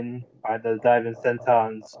broken by the diving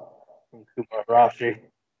sentons from Kumarashi.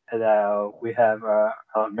 And now we have our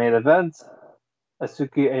main event.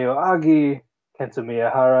 Asuki Aoyagi, Kento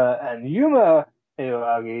Miyahara, and Yuma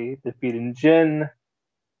Aoyagi defeating Jin.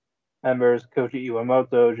 Members Koji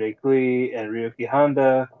Iwamoto, Jake Lee, and Ryuki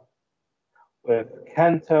Honda, with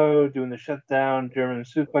Kento doing the shutdown German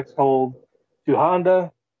suplex hold to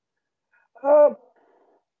Honda. I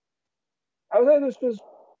would say this was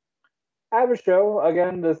average show.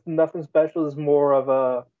 Again, there's nothing special. It's more of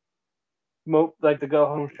a like the go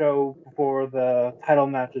home show before the title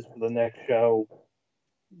matches for the next show.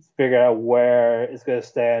 Figure out where it's going to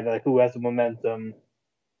stand, like who has the momentum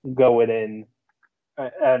going in.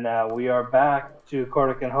 And now we are back to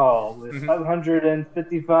Corrigan Hall with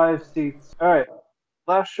 555 seats. All right,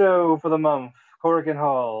 last show for the month, Corrigan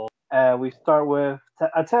Hall. We start with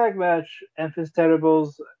a tag match, Enfys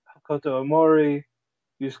Terribles, Hokuto Omori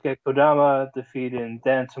Yusuke Kodama defeating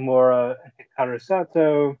Dan Tamura and Hikaru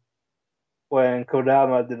Sato when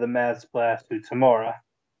Kodama did the Mad Splash to Tamura.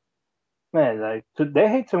 Man, like they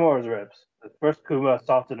hate Tamura's ribs. First Kuma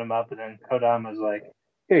softened him up, and then Kodama's like,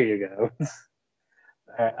 "Here you go."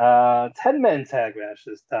 10-man tag match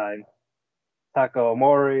this time. Tako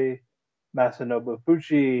Omori, Masanobu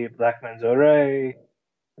Fuchi, Blackman Zore,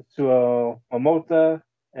 Tetsuo Momota,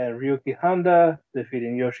 and Ryuki Honda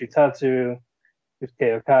defeating Yoshitatsu,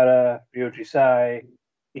 Yusuke Okada, Ryoji Sai,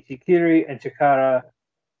 Ichikiri, and Chikara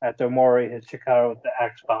after Omori hit Chikara with the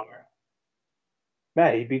Axe Bomber.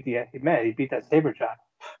 Man, he beat that Saber Chop.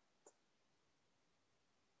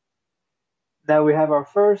 Now we have our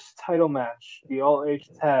first title match, the All Age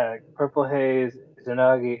Tag, Purple Haze,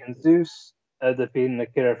 Izanagi, and Zeus, defeating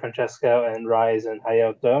Akira Francesco and Rise and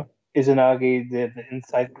Hayato. Izanagi did the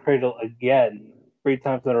Inside Cradle again, 3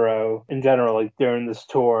 times in a row, in general, like during this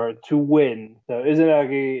tour, to win. So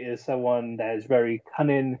Izanagi is someone that is very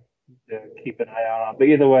cunning to keep an eye on. But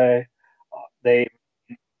either way, they.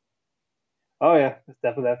 Oh, yeah, it's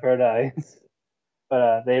definitely that paradise.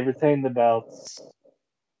 But they retained the belts.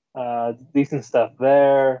 Decent stuff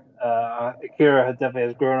there. Akira definitely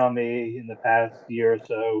has grown on me in the past year or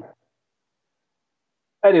so.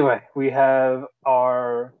 Anyway, we have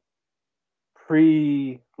our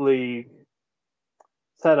pre-league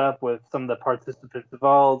set up with some of the participants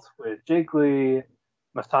involved, with Jake Lee,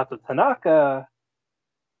 Masato Tanaka,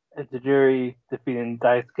 and Tajiri defeating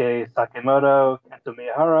Daisuke Sakamoto, Kento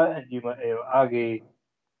Miyahara, and Yuma Aoyagi,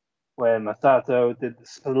 when Masato did the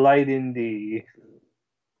sliding D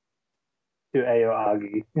to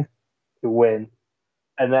Aoyagi to win.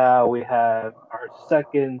 And now we have our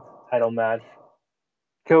second title match,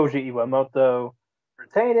 Koji Iwamoto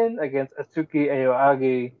retaining against Atsuki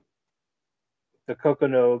Aoyagi, the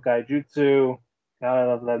Kokono Gaijutsu. God, I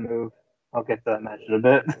love that move. I'll get to that match in a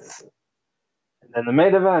bit. And then the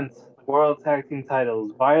main event, World Tag Team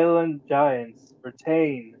titles, Violent Giants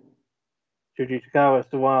retain Shuji Chikawa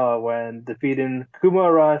Suwama when defeating Kuma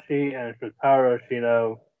Arashi and Shotaro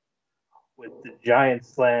Shino with the Giant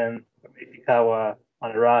Slam from Ishikawa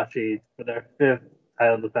on Arashi for their 5th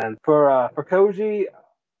title defense. For Koji,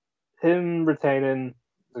 him retaining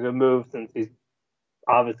is a good move since he's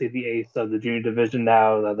obviously the ace of the junior division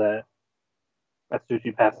now that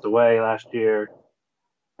Atsushi passed away last year.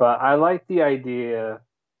 But I like the idea.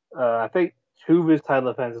 I think 2 of his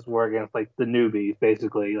title defenses were against like the newbies,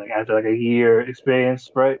 basically, like after like a year experience,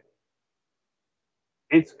 right?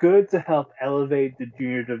 It's good to help elevate the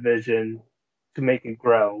junior division to make it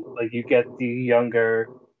grow. Like you get the younger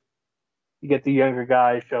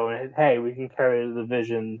guys showing, hey, we can carry the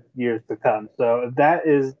division years to come. So if that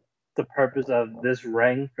is the purpose of this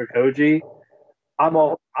ring for Koji, I'm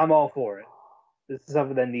all for it. This is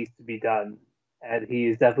something that needs to be done, and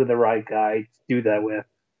he's definitely the right guy to do that with,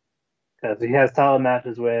 because he has title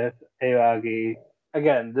matches with Aoyagi.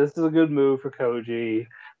 Again, this is a good move for Koji.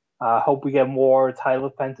 Hope we get more title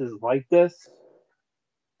defenses like this,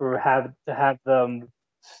 or have them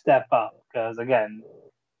step up, because again,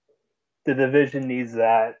 the division needs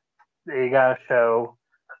that. They gotta show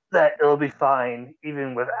that it'll be fine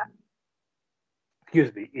even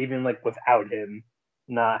like without him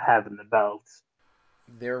not having the belts.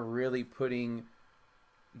 They're really putting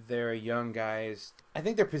their young guys. I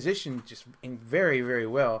think they're positioned just in very, very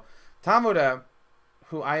well. Tamura,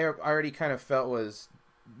 who I already kind of felt was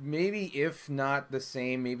maybe, if not the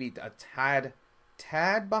same, maybe a tad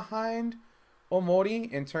behind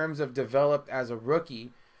Omori in terms of developed as a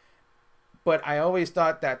rookie. But I always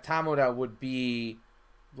thought that Tamura would be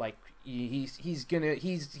like he's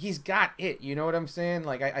got it. You know what I'm saying?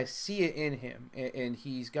 Like I see it in him, and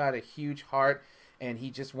he's got a huge heart, and he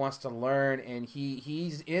just wants to learn, and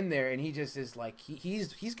he's in there, and he just is like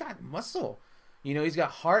he's got muscle. You know, he's got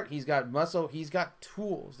heart, he's got muscle, he's got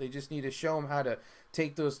tools. They just need to show him how to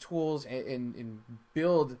take those tools and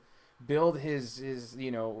build his his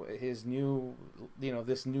new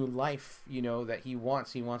this new life that he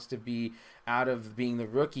wants to be. Out of being the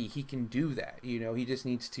rookie, he can do that. He just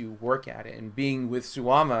needs to work at it, and being with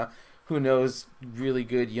Suwama, who knows really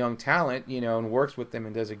good young talent, and works with them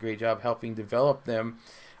and does a great job helping develop them.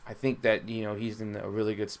 I think that he's in a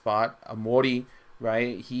really good spot. Omori,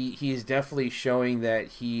 right, he's definitely showing that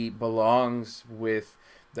he belongs with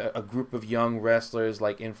a group of young wrestlers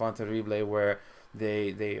like Enfant Terrible, where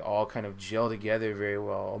they all kind of gel together very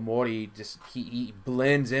well. Omori just he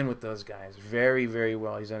blends in with those guys very, very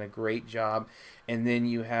well. He's done a great job. And then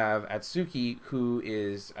you have Atsuki, who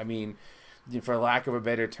is, I mean, for lack of a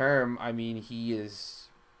better term, I mean,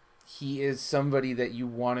 he is somebody that you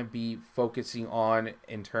want to be focusing on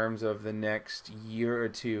in terms of the next year or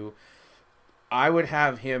two. I would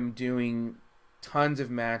have him doing tons of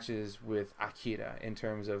matches with Akira in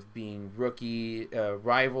terms of being rookie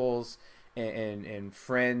rivals and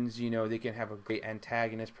friends. You know, they can have a great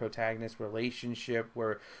antagonist protagonist relationship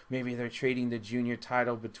where maybe they're trading the junior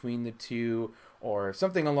title between the two or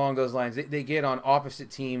something along those lines. They get on opposite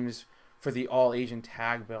teams for the all Asian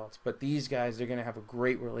tag belts, but these guys, they're going to have a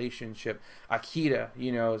great relationship. Akira,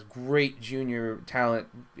 you know, is great junior talent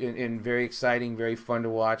and very exciting, very fun to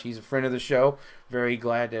watch. He's a friend of the show. Very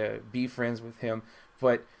glad to be friends with him.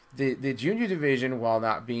 But the junior division, while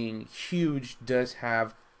not being huge, does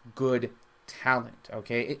have good talent.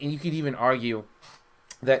 Okay, and you could even argue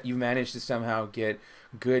that you managed to somehow get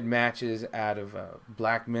good matches out of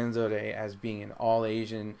Black Menzore as being an all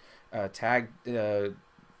Asian tag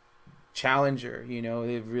challenger. You know,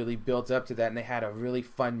 they've really built up to that, and they had a really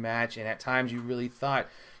fun match. And at times, you really thought,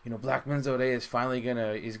 you know, Black Menzore is finally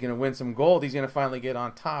gonna win some gold. He's gonna finally get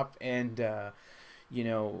on top. And you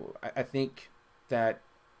know, I think that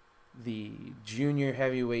the junior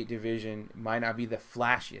heavyweight division might not be the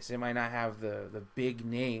flashiest. It might not have the big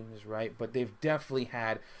names, right? But they've definitely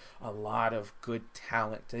had a lot of good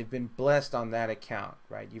talent. They've been blessed on that account,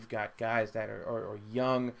 right? You've got guys that are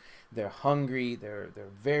young, they're hungry, they're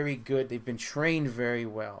very good, they've been trained very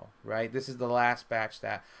well, right? This is the last batch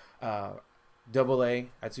that Double A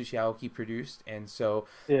Atsushi Aoki produced, and so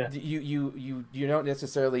Yeah. you don't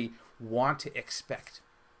necessarily want to expect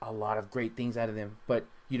a lot of great things out of them, but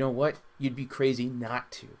you know what? You'd be crazy not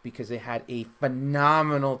to, because they had a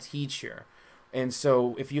phenomenal teacher. And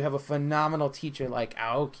so if you have a phenomenal teacher like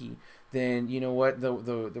Aoki, then you know what?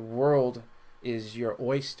 The world is your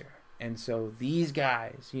oyster. And so these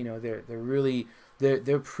guys, you know, they're really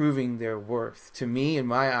they're proving their worth. To me, in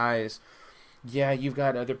my eyes, yeah, you've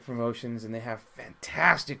got other promotions and they have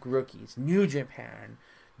fantastic rookies. New Japan,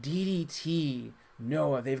 DDT,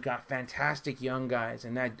 Noah, they've got fantastic young guys,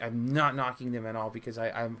 and I'm not knocking them at all because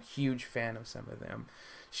I'm a huge fan of some of them.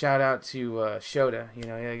 Shout out to Shota, you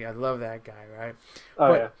know, I love that guy,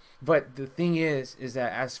 right? But the thing is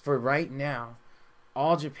that as for right now,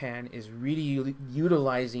 All Japan is really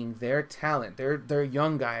utilizing their talent, their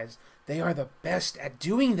young guys. They are the best at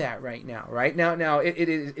doing that right now. Right now,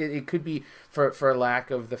 it could be for lack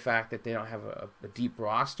of the fact that they don't have a deep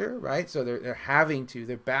roster, right? So they're having to.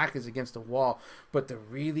 Their back is against the wall, but they're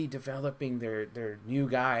really developing their new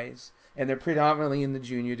guys, and they're predominantly in the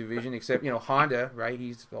junior division. Except, you know, Honda, right?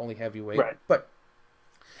 He's the only heavyweight, right? But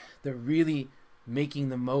they're really making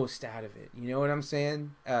the most out of it. You know what I'm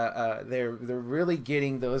saying? They're really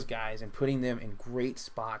getting those guys and putting them in great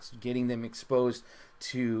spots, getting them exposed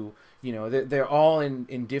to, you know, they're all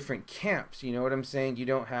in different camps. You know what I'm saying? You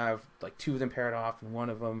don't have like two of them paired off and one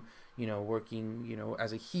of them, you know, working, you know,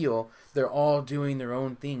 as a heel. They're all doing their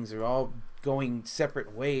own things. They're all going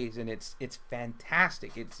separate ways, and it's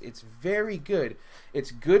fantastic. It's very good. It's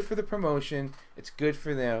good for the promotion. It's good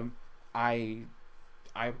for them. I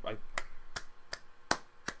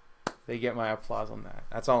they get my applause on that.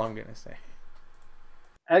 That's all I'm gonna say.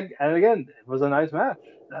 And again, it was a nice match,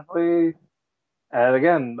 definitely. And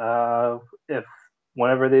again, if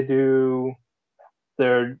whenever they do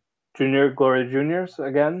their Junior Glory Juniors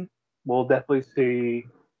again, we'll definitely see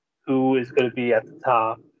who is going to be at the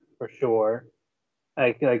top for sure.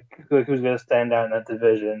 Like who's going to stand out in that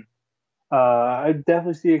division. I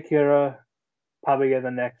definitely see Akira probably get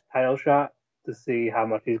the next title shot to see how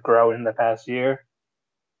much he's grown in the past year.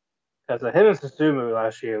 Because him and Susumu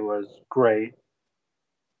last year was great.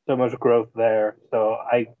 So much growth there. So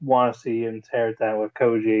I want to see him tear it down with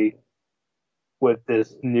Koji with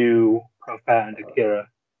this new profound Akira.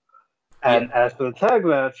 And as for the tag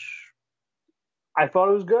match, I thought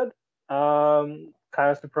it was good. Kind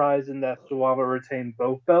of surprised in that Suwama retained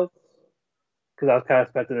both belts, because I was kind of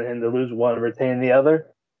expecting him to lose one and retain the other.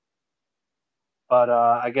 But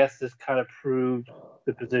I guess this kind of proved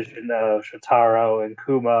the position of Shotaro and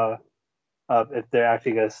Kuma if they're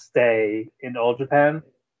actually going to stay in All Japan.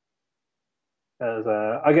 Because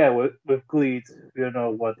again, with Gleeds, we don't know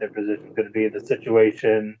what their position is going to be in the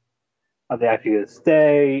situation. Are they actually going to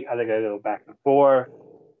stay? Are they going to go back and forth?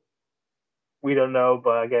 We don't know.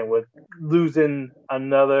 But again, with losing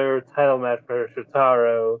another title match for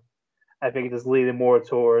Shotaro, I think it's leaning more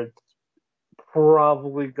towards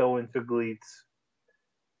probably going to Gleeds,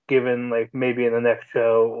 given like maybe in the next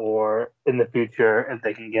show or in the future if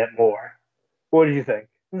they can get more. What do you think?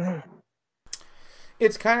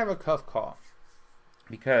 It's kind of a tough call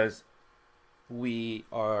because we're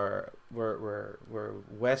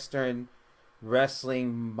Western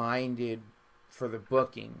wrestling minded for the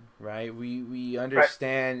booking, right? We Right.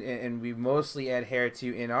 understand and we mostly adhere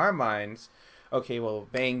to in our minds, okay, well,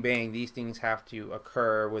 bang bang, these things have to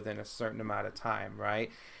occur within a certain amount of time, right?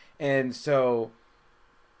 And so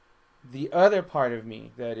the other part of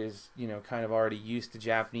me that is, kind of already used to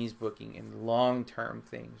Japanese booking and long-term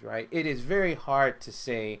things, right? It is very hard to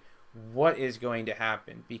say what is going to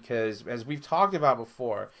happen because as we've talked about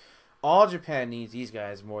before, all Japan needs these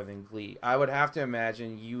guys more than Glee. I would have to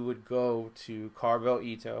imagine you would go to Carvel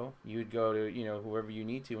Ito, you would go to, whoever you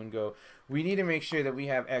need to and go, we need to make sure that we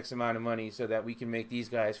have X amount of money so that we can make these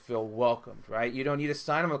guys feel welcomed, right? You don't need to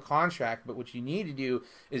sign them a contract, but what you need to do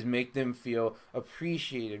is make them feel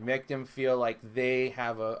appreciated, make them feel like they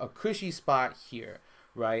have a cushy spot here,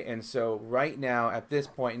 right? And so right now, at this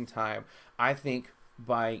point in time, I think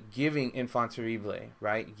by giving Infanterible,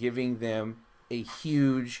 right, giving them a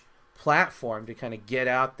huge platform to kind of get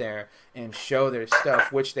out there and show their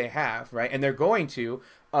stuff, which they have, right? And they're going to.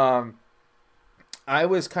 I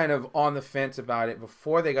was kind of on the fence about it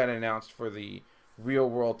before they got announced for the Real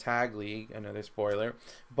World Tag League. Another spoiler,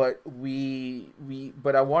 but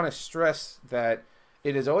but I want to stress that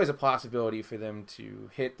it is always a possibility for them to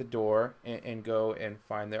hit the door and go and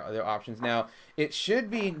find their other options. Now, it should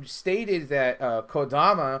be stated that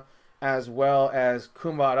Kodama as well as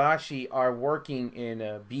Kumbarashi are working in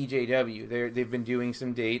BJW. They've been doing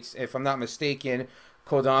some dates. If I'm not mistaken,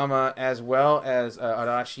 Kodama as well as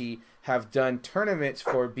Arashi have done tournaments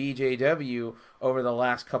for BJW over the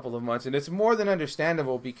last couple of months. And it's more than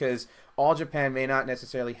understandable because All Japan may not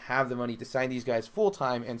necessarily have the money to sign these guys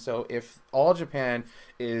full-time. And so if All Japan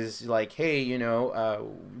is like, hey,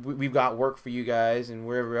 we've got work for you guys and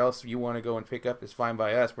wherever else you want to go and pick up is fine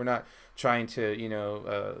by us. We're not trying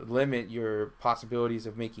to, limit your possibilities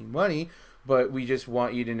of making money. But we just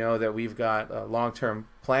want you to know that we've got long-term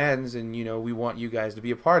plans and, we want you guys to be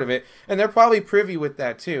a part of it. And they're probably privy with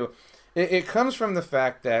that, too. It comes from the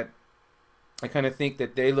fact that I kind of think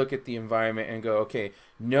that they look at the environment and go, okay,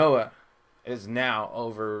 Noah is now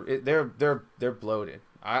over. They're bloated.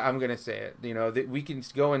 I'm going to say it. We can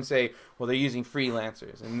go and say, well, they're using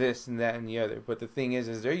freelancers and this and that and the other. But the thing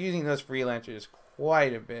is they're using those freelancers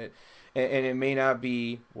quite a bit. And it may not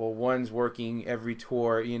be, well, one's working every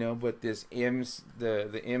tour, but this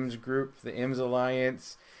the IMS group, the IMS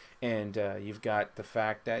Alliance, and you've got the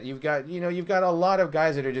fact that you've got a lot of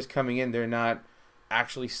guys that are just coming in. They're not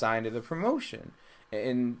actually signed to the promotion.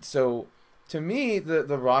 And so to me,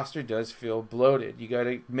 the roster does feel bloated. You got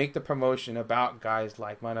to make the promotion about guys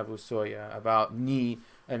like Manabu Soya, about Ni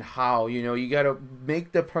and How. You got to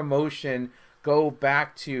make the promotion go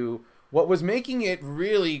back to what was making it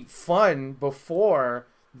really fun before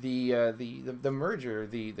the merger,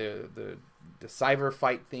 the cyber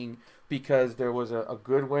fight thing, because there was a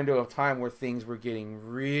good window of time where things were getting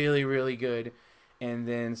really, really good, and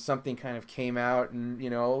then something kind of came out, and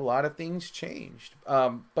a lot of things changed.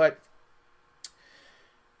 But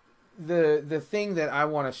the thing that I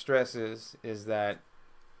want to stress is that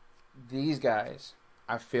these guys,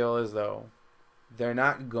 I feel as though they're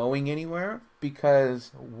not going anywhere,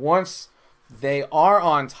 because once they are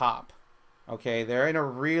on top, okay, they're in a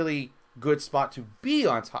really good spot to be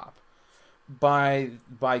on top. By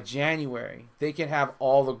January, they can have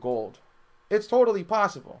all the gold. It's totally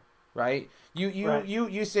possible, right?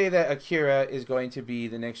 You say that Akira is going to be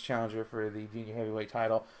the next challenger for the junior heavyweight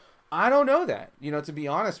title. I don't know that, to be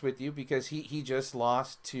honest with you, because he just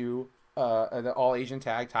lost to the All Asian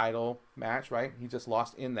Tag title match, right? He just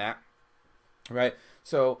lost in that. Right,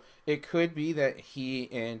 so it could be that he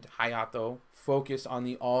and Hayato focus on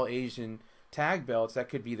the All Asian Tag belts. That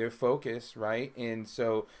could be their focus, right? And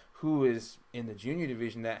so, who is in the junior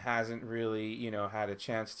division that hasn't really, had a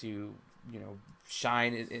chance to,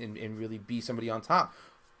 shine and really be somebody on top?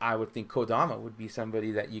 I would think Kodama would be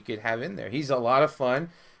somebody that you could have in there. He's a lot of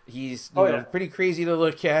fun. He's pretty crazy to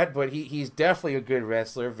look at, but he's definitely a good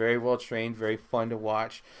wrestler, very well trained, very fun to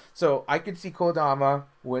watch. So I could see Kodama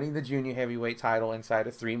winning the junior heavyweight title inside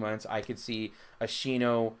of 3 months. I could see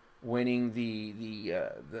Ashino winning the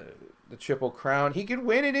Triple Crown. He could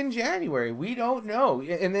win it in January. We don't know.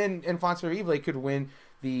 And then Infanterible could win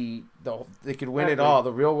they could win it all,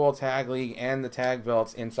 the Real World Tag League and the tag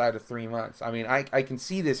belts inside of 3 months. I mean, I can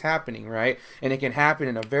see this happening, right? And it can happen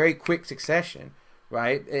in a very quick succession.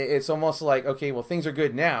 Right? It's almost like, okay, well, things are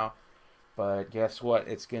good now, but guess what?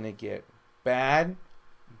 It's going to get bad,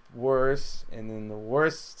 worse, and then the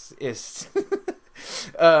worst is...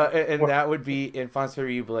 and that would be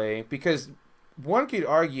Infanterible, because one could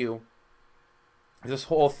argue this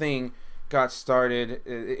whole thing got started,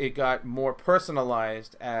 it got more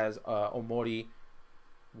personalized as Omori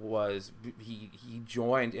was he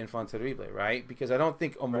joined Infant Terrible, right? Because I don't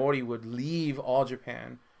think Omori would leave All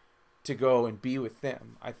Japan to go and be with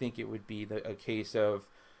them. I think it would be a case of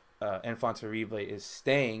Enfant Terrible is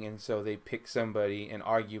staying, and so they pick somebody, and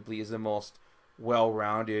arguably is the most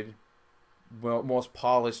well-rounded, most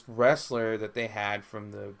polished wrestler that they had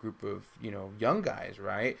from the group of, young guys,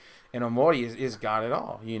 right? And Omori is got it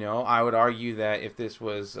all. I would argue that if this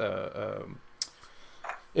was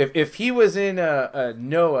if he was in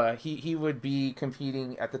Noah, he would be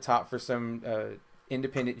competing at the top for some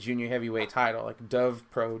independent junior heavyweight title, like Dove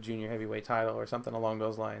Pro junior heavyweight title or something along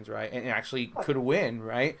those lines, right? And actually could win,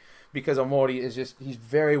 right? Because Omori is he's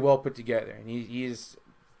very well put together, and he is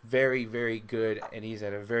very, very good, and he's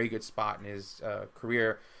at a very good spot in his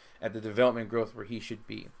career at the development growth where he should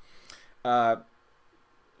be.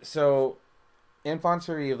 So Enfant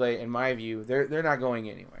Terrible, in my view, they're not going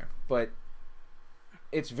anywhere, but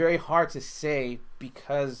it's very hard to say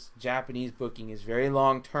because Japanese booking is very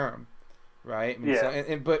long term, right?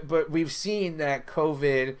 But we've seen that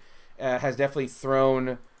COVID has definitely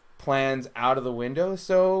thrown plans out of the window.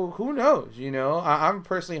 So who knows? I'm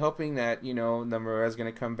personally hoping that Nomura is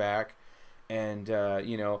going to come back, and I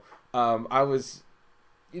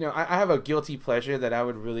have a guilty pleasure that I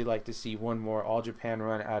would really like to see one more All Japan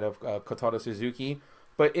run out of Kotaro Suzuki.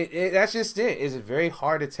 But that's just it. It's very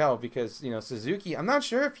hard to tell because, Suzuki, I'm not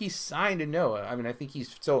sure if he's signed to Noah. I mean, I think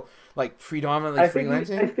he's still, predominantly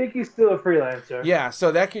freelancing. I think he's still a freelancer. Yeah,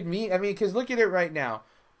 so that could mean, because look at it right now.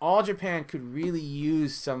 All Japan could really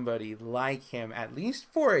use somebody like him at least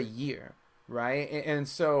for a year, right? And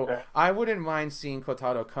so okay. I wouldn't mind seeing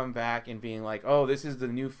Kotaro come back and being like, oh, this is the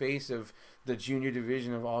new face of the junior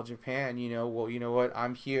division of All Japan. Well, you know what?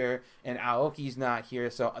 I'm here and Aoki's not here.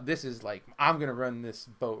 So this is I'm going to run this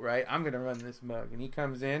boat, right? I'm going to run this mug. And he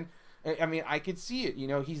comes in. I mean, I could see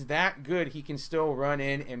it. He's that good. He can still run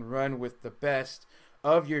in and run with the best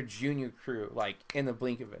of your junior crew, in the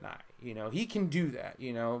blink of an eye. He can do that,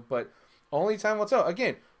 but only time will tell.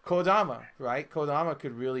 Again, Kodama, right? Kodama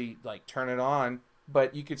could really, turn it on,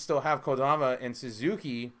 but you could still have Kodama and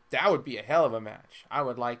Suzuki. That would be a hell of a match. I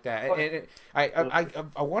would like that. And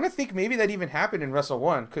I want to think maybe that even happened in Wrestle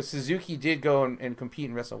 1, because Suzuki did go and compete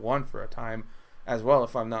in Wrestle 1 for a time as well,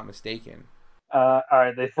 if I'm not mistaken. All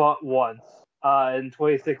right, they fought once. In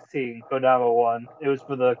 2016, Kodama won. It was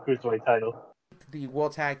for the Cruiserweight title. The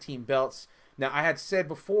World Tag Team belts. Now, I had said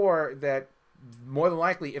before that more than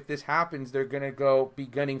likely, if this happens, they're going to be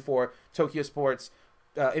gunning for Tokyo Sports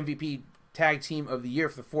MVP Tag Team of the Year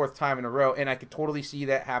for the 4th time in a row, and I could totally see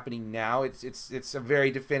that happening now. It's a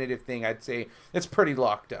very definitive thing. I'd say it's pretty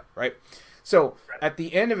locked up, right? So, at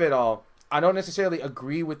the end of it all, I don't necessarily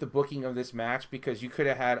agree with the booking of this match because you could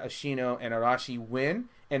have had Ashino and Arashi win,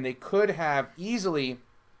 and they could have easily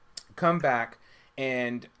come back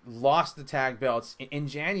and lost the tag belts in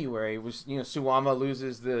January. It was, Suwama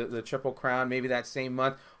loses the Triple Crown maybe that same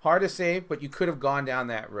month. Hard to say, but you could have gone down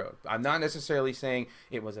that road. I'm not necessarily saying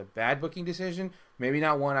it was a bad booking decision, maybe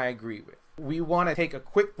not one I agree with. We want to take a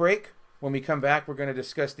quick break. When we come back, we're going to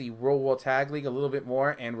discuss the World Tag League a little bit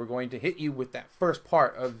more, and we're going to hit you with that first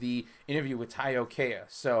part of the interview with Taiyo Kea.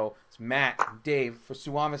 So it's Matt and Dave for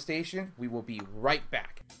Suwama Station. We will be right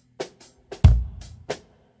back.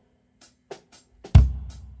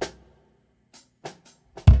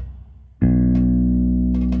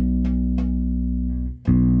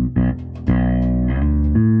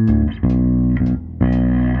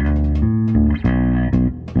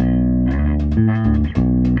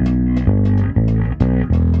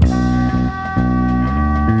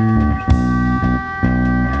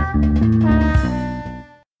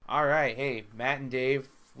 Dave,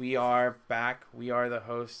 we are back. We are the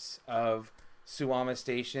hosts of Suwama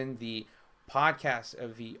Station, the podcast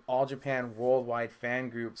of the All Japan Worldwide Fan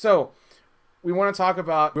Group. So, we want to talk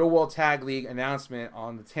about Real World Tag League announcement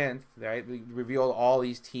on the 10th, right? We revealed all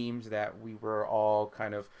these teams that we were all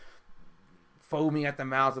kind of foaming at the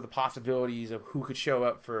mouth of the possibilities of who could show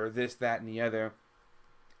up for this, that, and the other.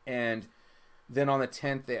 And then on the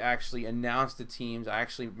 10th, they actually announced the teams. I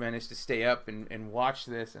actually managed to stay up and watch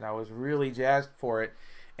this, and I was really jazzed for it.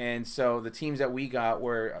 And so the teams that we got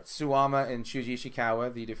were Suwama and Shuji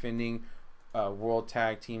Ishikawa, the defending World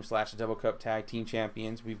Tag Team / Double Cup Tag Team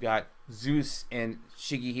Champions. We've got Zeus and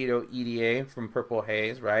Shigehito EDA from Purple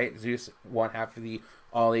Haze, right? Zeus, one half of the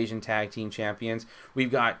All Asian Tag Team Champions. We've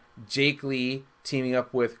got Jake Lee teaming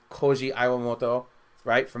up with Koji Iwamoto,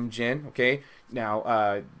 right, from Jin, okay?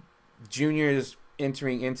 Now, juniors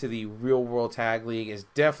entering into the Real World Tag League is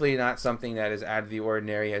definitely not something that is out of the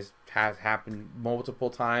ordinary, has happened multiple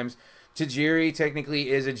times. Tajiri technically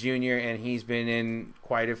is a junior, and he's been in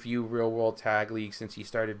quite a few Real World Tag Leagues since he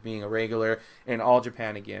started being a regular in All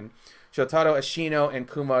Japan again. Shotaro Ashino and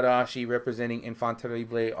Kumarashi, representing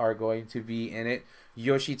Infanterible, are going to be in it.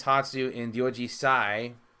 Yoshitatsu and Ryoji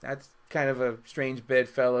Sai. That's kind of a strange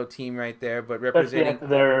bedfellow team right there, but representing... Especially after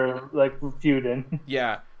they're, like, feuding.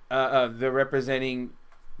 Yeah. They're representing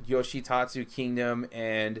Yoshitatsu Kingdom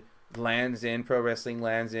and Lands End, Pro Wrestling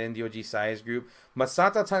Lands End, Ryoji Sai's group.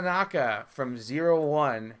 Masato Tanaka from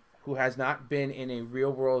 01, who has not been in a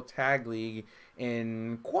Real World Tag League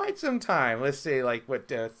in quite some time. Let's say, like,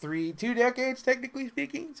 2 decades, technically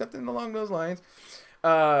speaking? Something along those lines.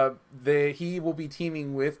 He will be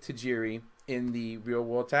teaming with Tajiri in the Real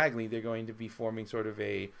World Tag League. They're going to be forming sort of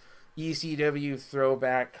a ECW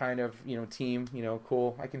throwback kind of, team.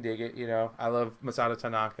 Cool. I can dig it. I love Masato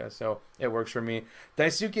Tanaka, so it works for me.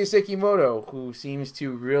 Daisuke Sekimoto, who seems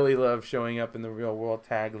to really love showing up in the Real World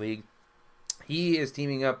Tag League. He is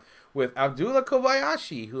teaming up with Abdullah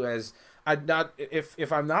Kobayashi, who has,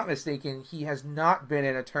 if I'm not mistaken, he has not been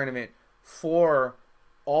in a tournament for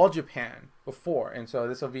All Japan before, and so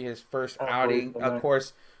this will be his first outing. Of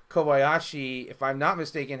course, Kobayashi, if I'm not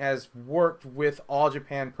mistaken, has worked with All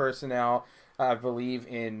Japan personnel, I believe,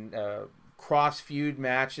 in cross-feud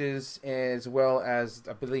matches, as well as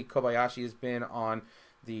I believe Kobayashi has been on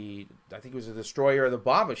I think it was the Destroyer or the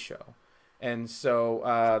Baba show. And so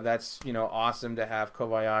that's, awesome to have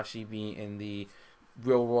Kobayashi be in the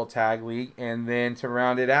Real World Tag League. And then to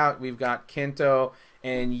round it out, we've got Kento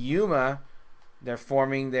and Yuma. They're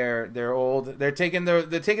forming they're taking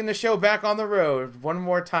the show back on the road one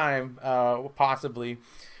more time, possibly,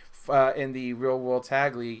 in the Real World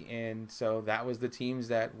Tag League. And so that was the teams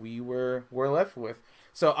that we were left with.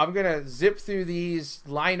 So I'm gonna zip through these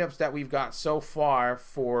lineups that we've got so far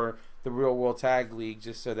for the Real World Tag League,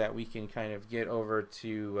 just so that we can kind of get over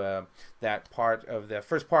to that part of the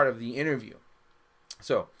first part of the interview.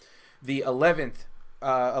 So the 11th,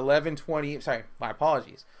 11/20. Sorry, my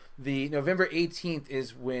apologies. The November 18th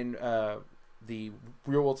is when the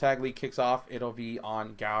Real World Tag League kicks off. It'll be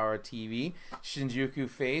on Gaora TV. Shinjuku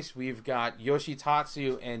Face, we've got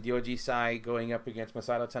Yoshitatsu and Ryoji Sai going up against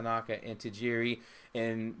Masato Tanaka and Tajiri.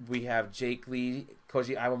 And we have Jake Lee,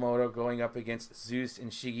 Koji Iwamoto going up against Zeus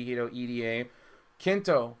and Shigehiro EDA.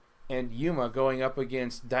 Kento and Yuma going up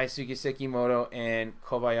against Daisuke Sekimoto and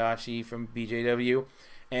Kobayashi from BJW.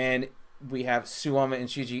 And we have Suwama and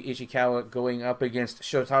Shuji Ishikawa going up against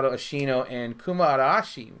Shotaro Ashino and Kuma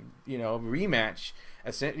Arashi, rematch.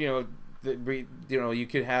 You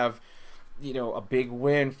could have, a big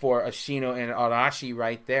win for Ashino and Arashi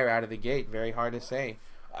right there out of the gate. Very hard to say.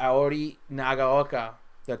 Aori Nagaoka,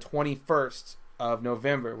 the 21st of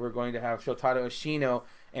November, we're going to have Shotaro Ashino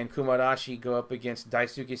and Kuma Arashi go up against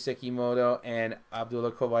Daisuke Sekimoto and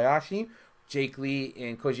Abdullah Kobayashi. Jake Lee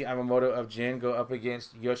and Koji Iwamoto of Jin go up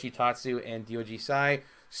against Yoshitatsu and Ryoji Sai.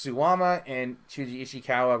 Suwama and Shuji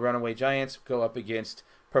Ishikawa, Runaway Giants, go up against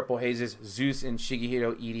Purple Haze's Zeus and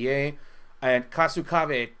Shigehiro EDA. And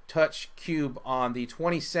Kasukabe Touch Cube on the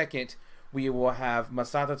 22nd, we will have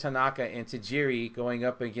Masato Tanaka and Tajiri going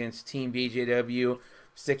up against Team BJW.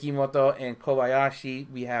 Sekimoto and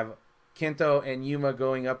Kobayashi. We have Kento and Yuma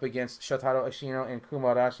going up against Shotaro Ashino and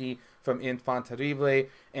Kumarashi from Infanterible.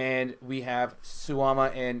 And we have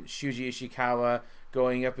Suwama and Shuji Ishikawa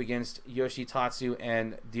going up against Yoshitatsu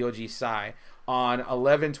and Ryoji Sai. On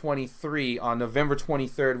 11/23, on November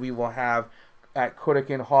 23rd, we will have at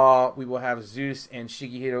Kodokan Hall, we will have Zeus and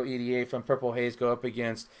Shigehiro EDA from Purple Haze go up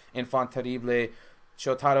against Infanterible.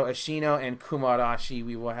 Shotaro Ashino and Kumarashi.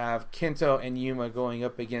 We will have Kento and Yuma going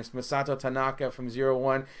up against Masato Tanaka from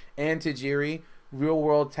 01 and Tajiri. Real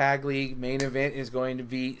World Tag League main event is going to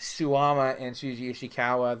be Suwama and Shuji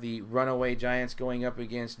Ishikawa, the Runaway Giants, going up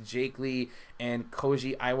against Jake Lee and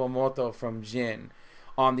Koji Iwamoto from Jin.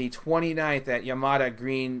 On the 29th at Yamada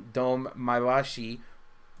Green Dome Maebashi,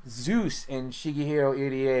 Zeus and Shigehiro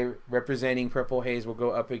EDA representing Purple Haze will go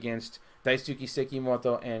up against Daisuke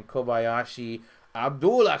Sekimoto and Kobayashi.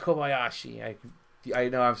 Abdullah Kobayashi. I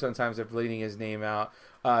know I'm sometimes bleeding his name out.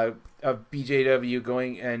 Of BJW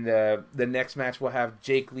going, and the next match will have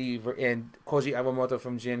Jake Lee and Koji Iwamoto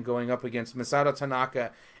from Jin going up against Masato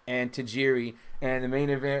Tanaka and Tajiri. And the main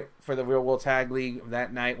event for the Real World Tag League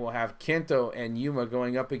that night will have Kento and Yuma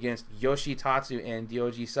going up against Yoshitatsu and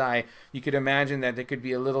Ryoji Sai. You could imagine that there could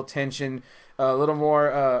be a little tension, a little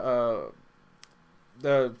more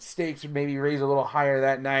the stakes maybe raised a little higher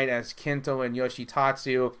that night, as Kento and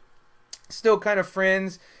Yoshitatsu, still kind of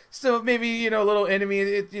friends, still maybe, a little enemy.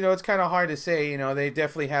 It's kind of hard to say. They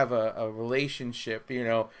definitely have a relationship.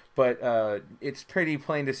 But it's pretty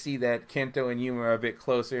plain to see that Kento and Yuma are a bit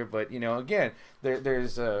closer. But again,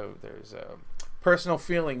 there's personal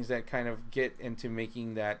feelings that kind of get into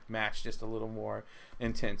making that match just a little more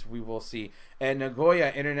intense. We will see. At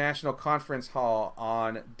Nagoya International Conference Hall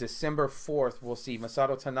on December 4th, we'll see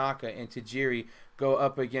Masato Tanaka and Tajiri go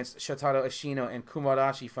up against Shotaro Ashino and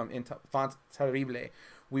Kumarashi from Enfant Terrible.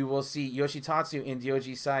 We will see Yoshitatsu and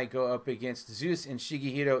Ryoji Sai go up against Zeus and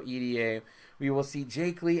Shigehiro EDA. We will see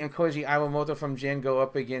Jake Lee and Koji Iwamoto from Gen go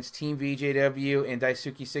up against Team BJW and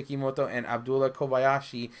Daisuke Sekimoto and Abdullah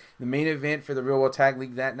Kobayashi. The main event for the Real World Tag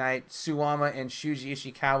League that night, Suwama and Shuji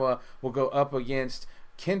Ishikawa will go up against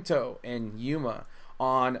Kento and Yuma.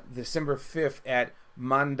 On December 5th at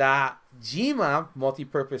Mandajima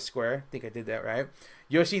Multipurpose Square, I think I did that right,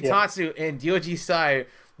 Yoshitatsu and Ryoji Sai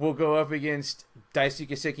will go up against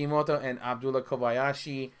Daisuke Sekimoto and Abdullah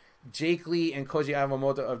Kobayashi. Jake Lee and Koji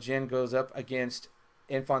Iwamoto of Gen goes up against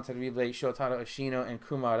Enfant Terrible, Shotaro Ashino, and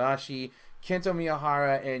Kumarashi. Kento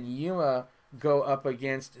Miyahara and Yuma go up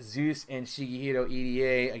against Zeus and Shigehiro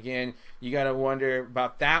EDA. Again, you got to wonder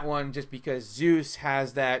about that one just because Zeus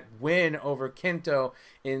has that win over Kento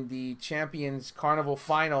in the Champions Carnival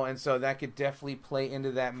final, and so that could definitely play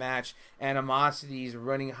into that match. Animosities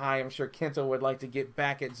running high. I'm sure Kento would like to get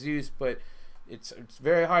back at Zeus, but it's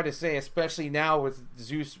very hard to say, especially now with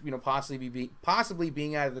Zeus, possibly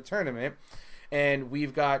being out of the tournament. And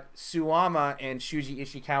we've got Suwama and Shuji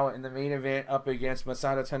Ishikawa in the main event up against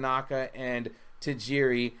Masato Tanaka and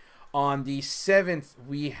Tajiri. On the 7th,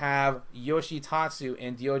 we have Yoshitatsu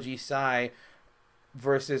and Ryoji Sai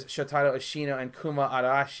versus Shotaro Ashino and Kuma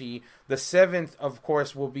Arashi. The 7th, of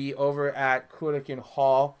course, will be over at Kurikan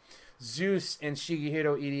Hall. Zeus and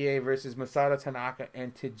Shigehiro EDA versus Masato Tanaka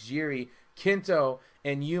and Tajiri. Kento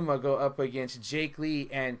and Yuma go up against Jake Lee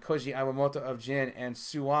and Koji Iwamoto of Gen, and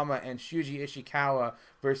Suwama and Shuji Ishikawa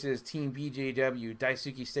versus Team BJW,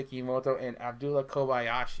 Daisuke Sekimoto and Abdullah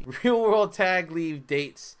Kobayashi. Real World Tag League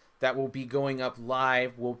dates that will be going up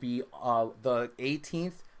live will be the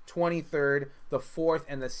 18th, 23rd, the 4th,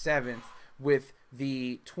 and the 7th, with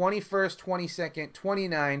the 21st, 22nd,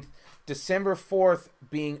 29th, December 4th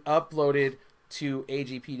being uploaded to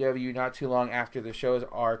AGPW not too long after the shows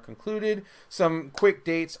are concluded. Some quick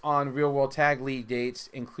dates on Real World Tag League dates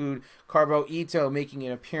include Karbo Ito making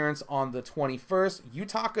an appearance on the 21st.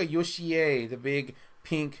 Yutaka Yoshie, the big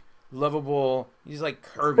pink lovable, he's like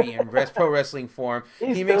Kirby in pro wrestling form.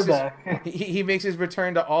 He makes his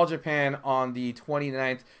return to All Japan on the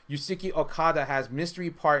 29th. Yusuke Okada has mystery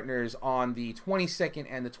partners on the 22nd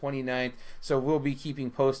and the 29th, so we'll be keeping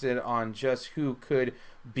posted on just who could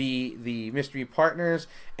be the mystery partners,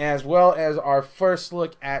 as well as our first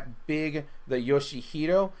look at Big the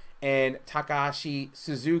Yoshihiro and Takahashi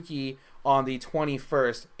Suzuki on the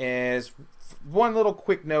 21st. As one little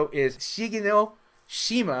quick note is Shigeno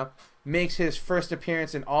Shima makes his first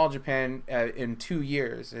appearance in All Japan in 2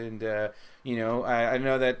 years, and I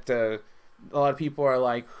know that a lot of people are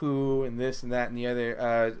like, who and this and that and the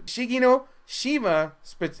other. Shigeno Shima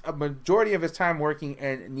spent a majority of his time working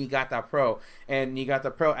in Niigata Pro, and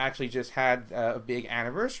Niigata Pro actually just had a big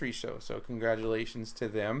anniversary show, so congratulations to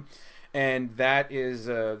them. And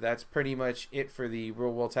that's pretty much it for the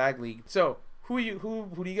Real World Tag League. So who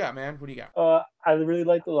do you got, man? Who do you got? I really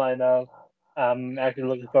like the lineup. I'm actually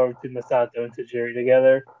looking forward to Masato and Tajiri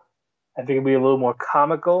together. I think it'll be a little more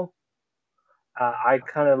comical. I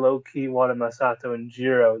kind of low-key wanted Masato and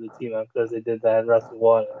Jiro to team up because they did that in Wrestle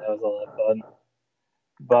 1, and that was a lot of fun.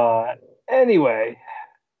 But anyway,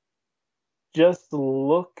 just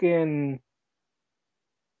looking,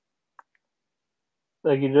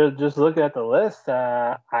 like you just look at the list,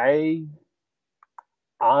 I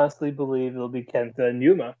honestly believe it'll be Kenta and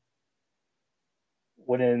Yuma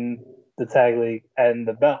winning the tag league and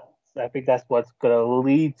the belts. I think that's what's going to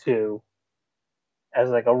lead to as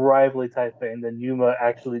like a rivalry type thing. Then Yuma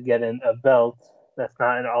actually getting a belt that's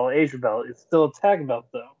not an All Asia belt. It's still a tag belt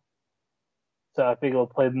though. So I think it'll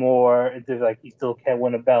play more into like he still can't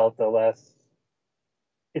win a belt unless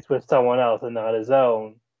it's with someone else and not his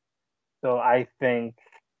own. So I think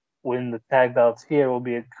when the tag belts here will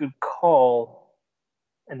be a good call,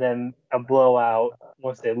 and then a blowout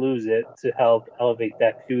once they lose it to help elevate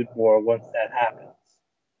that feud more once that happens.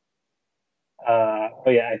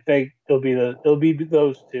 But yeah, I think it'll be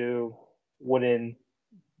those two winning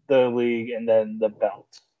the league and then the belt.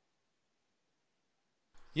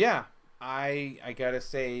 Yeah, I gotta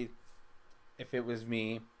say, if it was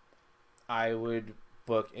me, I would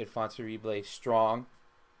book Enfant Terrible strong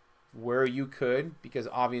where you could, because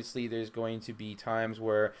obviously there's going to be times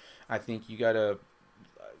where I think you gotta.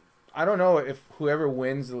 I don't know if whoever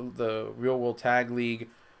wins the Real World Tag League,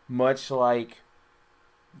 much like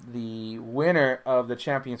the winner of the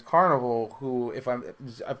Champions Carnival, who, if I'm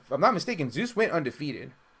not mistaken, Zeus went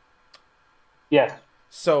undefeated. Yes.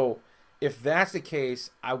 So if that's the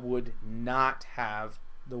case, I would not have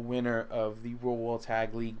the winner of the Real World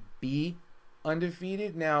Tag League be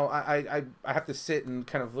undefeated. Now I have to sit and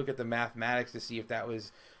kind of look at the mathematics to see if that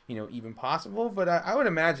was even possible, but I would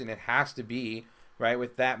imagine it has to be, right,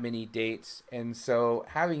 with that many dates. And so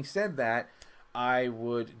having said that, I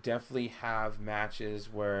would definitely have matches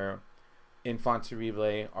where Infant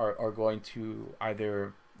Terrible are going to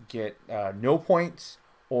either get no points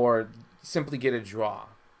or simply get a draw,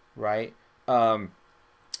 right?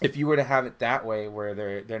 If you were to have it that way, where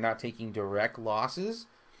they're not taking direct losses,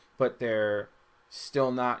 but they're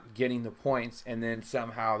still not getting the points, and then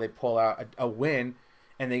somehow they pull out a win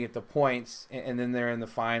and they get the points, and then they're in the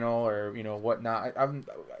final or whatnot. I'm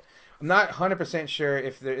not 100% sure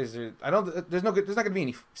if there is. I don't. There's not going to be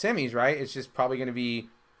any semis, right? It's just probably going to be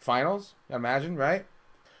finals, I imagine, right?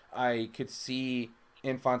 I could see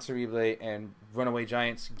Infant Terrible and Runaway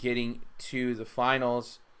Giants getting to the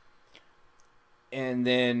finals, and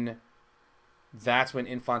then that's when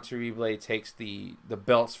Infant Terrible takes the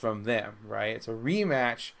belts from them, right? It's a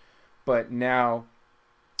rematch, but now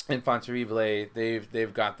Infant Terrible,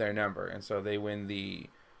 they've got their number, and so they win the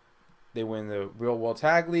Real World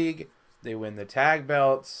Tag League, they win the tag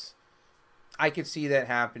belts. I could see that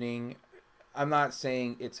happening. I'm not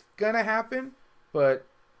saying it's gonna happen, but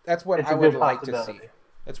that's what I would like to see.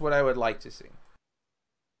 That's what I would like to see.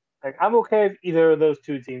 Like, I'm okay if either of those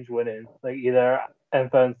two teams win in, like either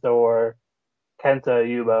Enfant or Kenta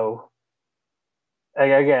Yubo.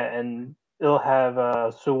 Like, again, and it'll have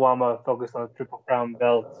Suwama focus on Triple Crown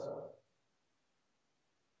belts.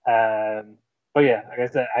 But yeah, like I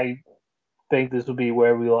said, I think this will be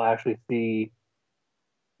where we will actually see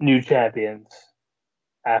new champions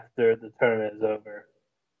after the tournament is over.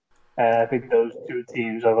 And I think those two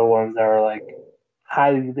teams are the ones that are like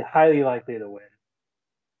highly likely to win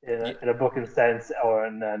in a booking sense, or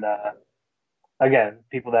and then again,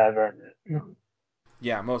 people that have earned it.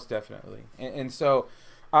 Yeah, most definitely. And so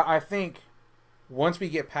I think once we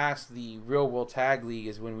get past the Real World Tag League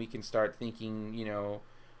is when we can start thinking,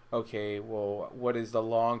 okay, well, what is the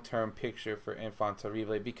long-term picture for Infant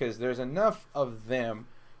Terrible? Because there's enough of them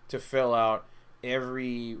to fill out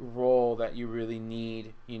every role that you really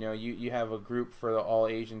need. You have a group for the All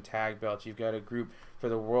Asian Tag Belts. You've got a group for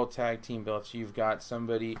the World Tag Team Belts. You've got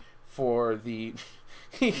somebody for the...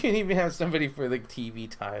 you can even have somebody for the TV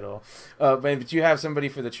title. But you have somebody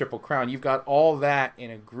for the Triple Crown. You've got all that in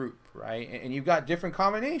a group, right? And you've got different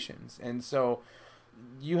combinations. And so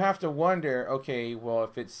you have to wonder, okay, well,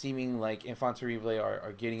 if it's seeming like Infant Terrible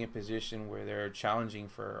are getting in position where they're challenging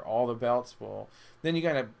for all the belts, well, then you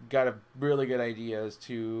got a really good idea as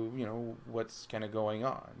to, what's kind of going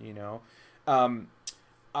on,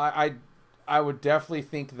 I would definitely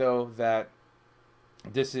think, though, that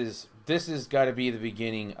this is got to be the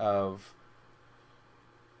beginning of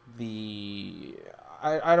the...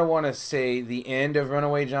 I don't want to say the end of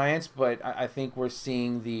Runaway Giants, but I think we're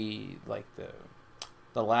seeing the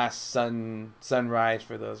last sunrise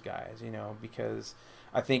for those guys, because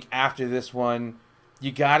I think after this one,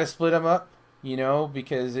 you got to split them up,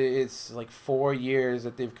 because it's like 4 years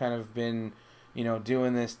that they've kind of been,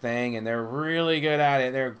 doing this thing, and they're really good at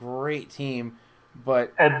it. They're a great team,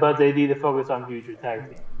 but they need to focus on future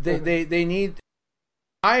tag teams. They need.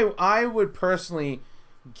 I would personally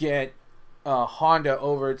get Honda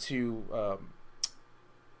over to.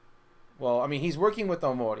 Well, I mean, he's working with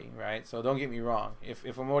Omori, right? So don't get me wrong. If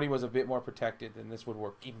Omori was a bit more protected, then this would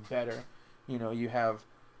work even better. You have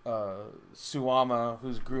Suwama,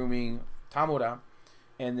 who's grooming Tamura,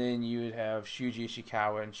 and then you would have Shuji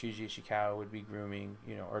Ishikawa, and Shuji Ishikawa would be grooming,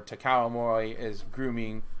 or Takao Omori is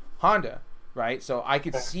grooming Honda, right? So I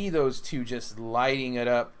could see those two just lighting it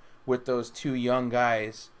up with those two young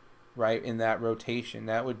guys, right, in that rotation.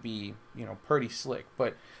 That would be, pretty slick.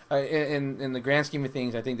 But in the grand scheme of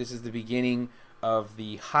things, I think this is the beginning of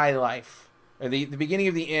the high life, or the beginning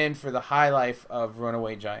of the end for the high life of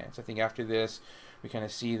Runaway Giants. I think after this, we kind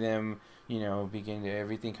of see them, begin to,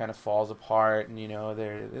 everything kind of falls apart, and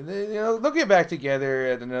they'll get back together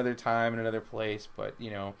at another time in another place. But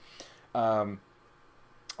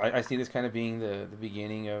I see this kind of being the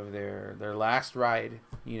beginning of their last ride,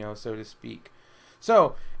 so to speak.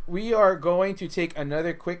 So we are going to take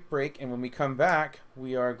another quick break, and when we come back,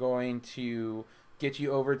 we are going to get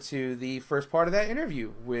you over to the first part of that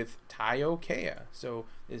interview with Taiyo Kea. So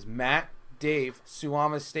is Matt, Dave,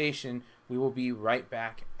 Suwama Station. We will be right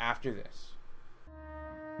back after this.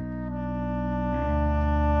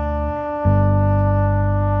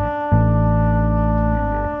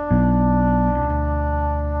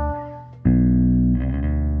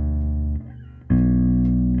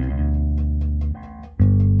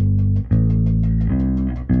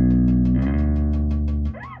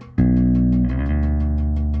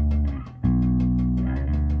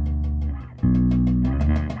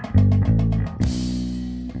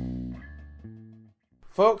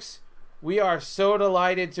 Folks, we are so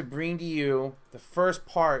delighted to bring to you the first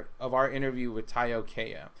part of our interview with Taiyo.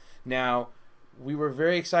 Now, we were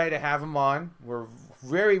very excited to have him on. We're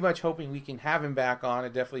very much hoping we can have him back on.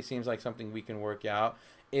 It definitely seems like something we can work out.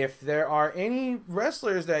 If there are any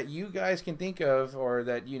wrestlers that you guys can think of, or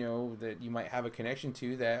that that you might have a connection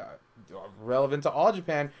to that are relevant to All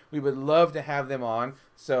Japan, we would love to have them on.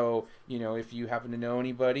 So if you happen to know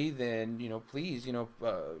anybody, then please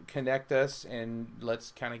connect us and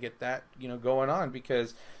let's kind of get that going on,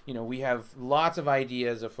 because we have lots of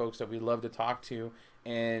ideas of folks that we love to talk to,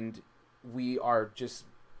 and we're just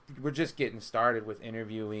getting started with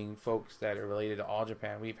interviewing folks that are related to All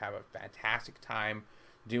Japan. We've had a fantastic time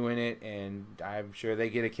doing it, and I'm sure they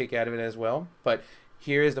get a kick out of it as well. But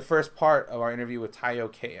here is the first part of our interview with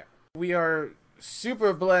Taiyo. We are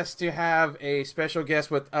super blessed to have a special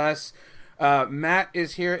guest with us. Matt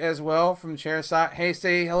is here as well from Chairshot. Hey,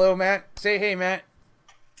 say hello, Matt. Say hey, Matt.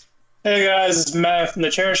 Hey guys, it's Matt from the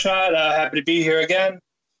Chairshot. Happy to be here again.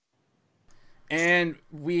 And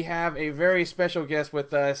we have a very special guest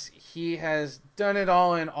with us. He has done it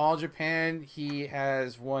all in All Japan. He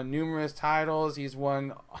has won numerous titles.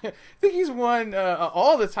 I think he's won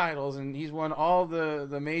all the titles, and he's won all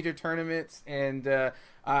the major tournaments. And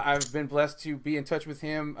I've been blessed to be in touch with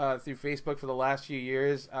him through Facebook for the last few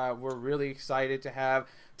years. We're really excited to have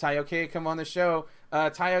Taiyo come on the show.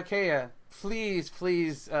 Taiyo, please,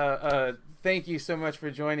 thank you so much for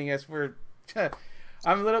joining us.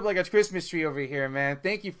 I'm lit up like a Christmas tree over here, man.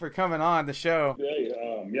 Thank you for coming on the show.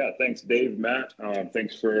 Yeah, thanks, Dave, Matt.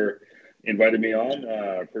 Thanks for inviting me on.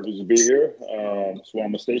 Privileged to be here.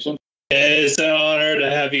 Suwama Station. It's an honor to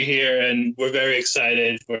have you here, and we're very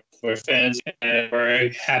excited. We're fans, and we're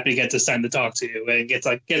happy to get this time to talk to you and get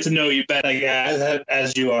to know you better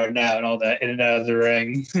as you are now, and all that in and out of the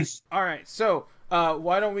ring. All right, so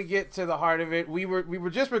why don't we get to the heart of it? We were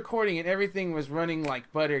just recording and everything was running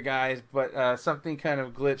like butter, guys, but something kind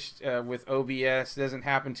of glitched with OBS. Doesn't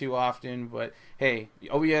happen too often, but hey,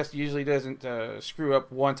 OBS usually doesn't screw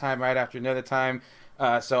up one time right after another time.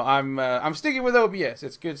 So I'm sticking with OBS.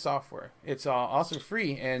 It's good software. It's also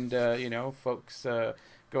free, and folks,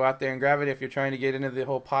 go out there and grab it if you're trying to get into the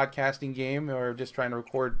whole podcasting game or just trying to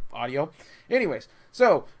record audio. Anyways,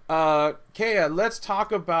 so Kaya, let's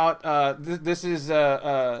talk about this is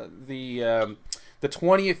the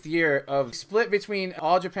 20th year of split between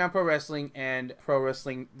All Japan Pro Wrestling and Pro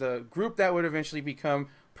Wrestling, the group that would eventually become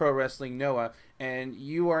Pro Wrestling Noah, and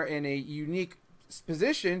you are in a unique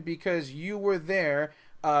position because you were there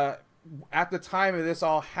at the time of this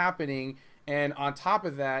all happening, and on top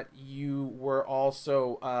of that, you were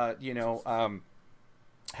also you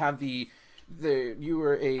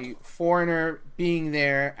were a foreigner being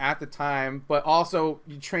there at the time, but also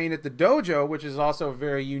you trained at the dojo, which is also a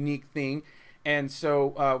very unique thing. And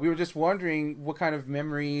so we were just wondering what kind of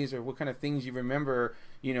memories or what kind of things you remember.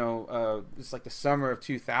 It's like the summer of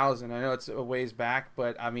 2000. I know it's a ways back,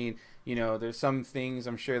 but I mean, there's some things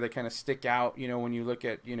I'm sure that kind of stick out, when you look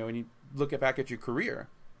at, back at your career.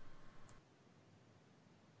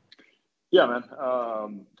 Yeah, man.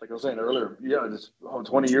 Like I was saying earlier, just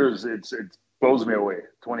 20 years, it blows me away.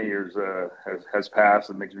 20 years has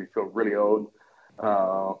passed. It makes me feel really old.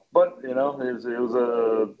 But it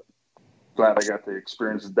was glad I got to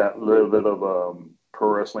experience that little bit of pro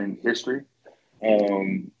wrestling history.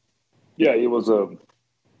 It was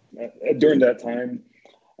during that time.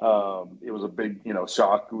 It was a big,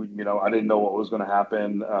 shock. I didn't know what was going to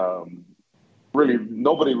happen. Really,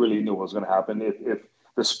 nobody really knew what was going to happen if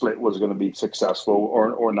the split was going to be successful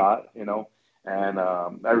or not. And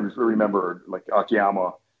I remember like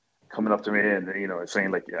Akiyama coming up to me and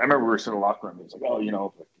saying like, I remember we were sitting in the locker room. He's like, what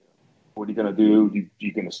are you going to do?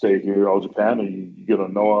 You going to stay here, All Japan, or you go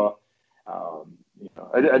to Noah? I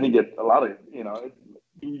didn't get a lot of,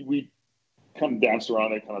 we kind of danced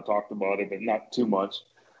around it, kind of talked about it, but not too much.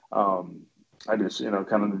 I just,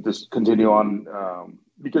 kind of just continue on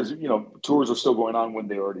because, tours are still going on when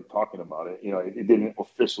they were already talking about it. It didn't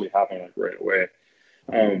officially happen like right away.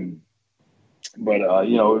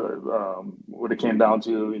 What it came down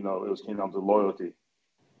to, came down to loyalty.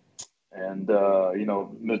 and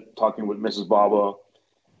talking with Mrs. Baba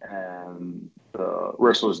and the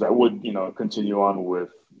wrestlers that would continue on with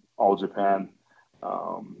All Japan.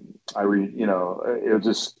 I read, it was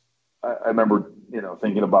just I remember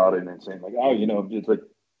thinking about it and saying like, oh, it's like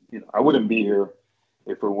I wouldn't be here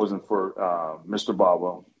if it wasn't for Mr.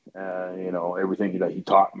 Baba and everything that he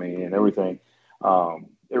taught me and everything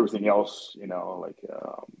else.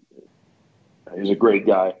 He's a great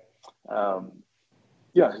guy.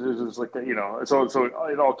 Yeah, it's like so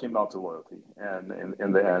it all came down to loyalty, and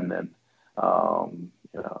in the end, and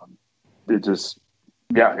it just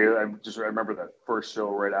I remember that first show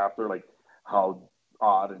right after, like how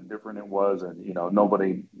odd and different it was, and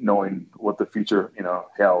nobody knowing what the future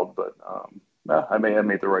held, but I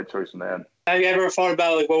made the right choice in the end. Have you ever thought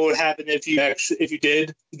about like what would happen if you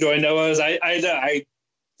did join Noah's? I the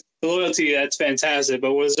loyalty, that's fantastic,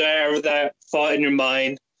 but was there ever that thought in your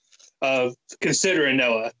mind of considering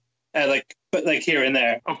Noah, but here and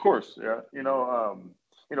there? Of course, yeah.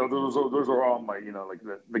 Those are all my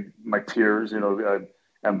my peers,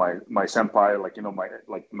 and my senpai,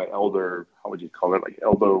 my elder, how would you call it,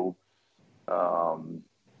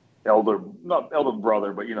 not elder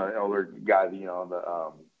brother, but elder guy,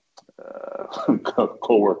 the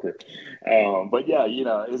co-worker. But yeah,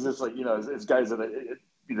 it's just like it's guys that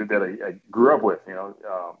I grew up with,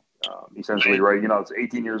 essentially, right? I was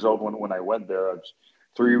 18 years old when I went there. I was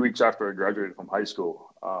 3 weeks after I graduated from high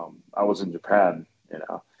school. I was in Japan.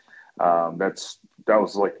 That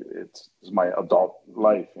was like it's my adult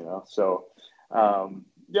life. So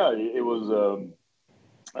yeah, it was.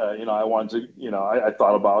 I wanted to. I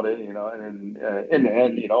thought about it. And in the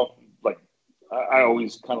end, like I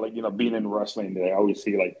always kind of like being in wrestling. I always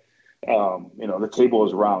see like the table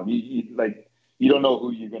is round. You don't know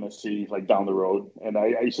who you're going to see like down the road. And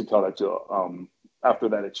I used to tell that to, after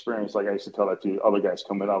that experience, like I used to tell that to other guys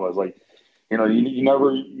coming up. I was like, you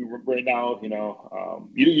never, right now, you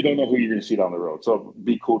don't know who you're going to see down the road. So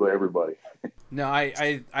be cool to everybody. No,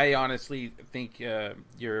 I honestly think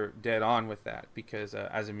you're dead on with that, because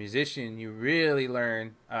as a musician, you really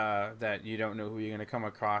learn that you don't know who you're going to come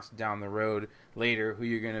across down the road later, who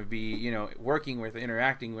you're going to be, working with,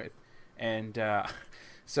 interacting with. And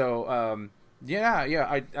so,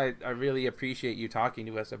 yeah, I really appreciate you talking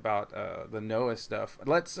to us about the Noah stuff.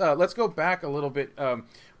 Let's go back a little bit.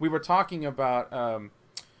 We were talking about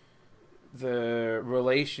the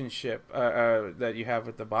relationship that you have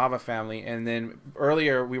with the Baba family, and then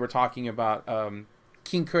earlier we were talking about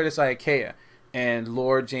King Curtis Iaukea and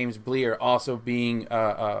Lord James Blear also being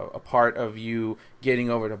a part of you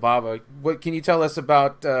getting over to Baba. What can you tell us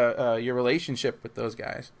about your relationship with those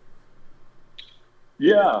guys?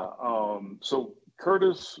 Yeah. So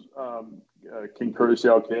Curtis, King Curtis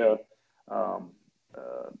Iaukea,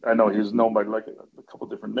 I know he's known by like a couple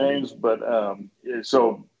different names, but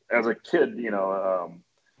so as a kid,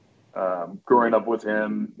 growing up with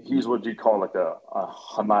him, he's what you call like a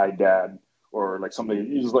Hanai dad, or like somebody.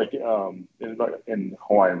 He's like in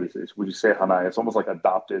Hawaiian, would you say Hanai? It's almost like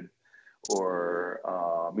adopted, or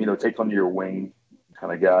take under your wing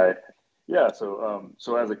kind of guy. Yeah, so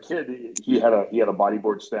as a kid, he had a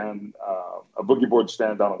bodyboard stand, a boogie board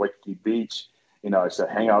stand down at Waikiki Beach. I used to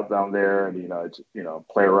hang out down there and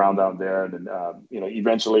play around down there, and then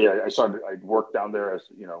eventually I worked down there as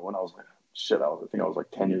when I was like I think I was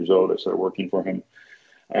like 10 years old. I started working for him.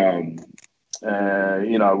 I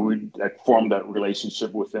formed that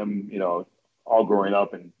relationship with him. All growing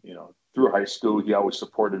up, and through high school, he always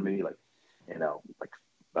supported me,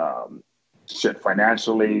 shit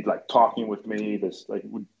financially, like talking with me, this like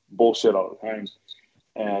bullshit all the time.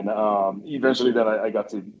 And eventually then I got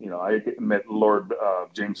to, I met Lord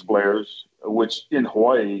James Blair's, which in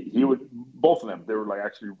Hawaii, both of them, they were like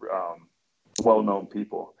actually well-known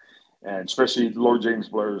people. And especially Lord James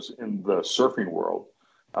Blair's in the surfing world.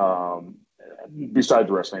 Besides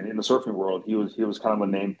wrestling, in the surfing world, he was kind of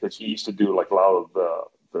a name because he used to do like a lot of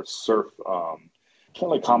the surf, kind of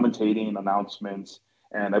like commentating announcements.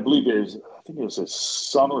 And I think it was his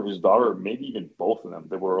son or his daughter, maybe even both of them.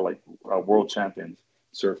 They were like world champions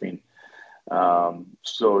surfing.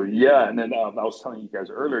 So yeah, and then I was telling you guys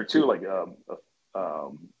earlier too, like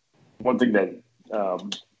one thing that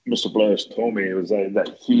Mr. Blair told me was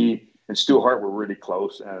that he and Stu Hart were really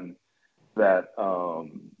close, and that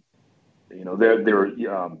they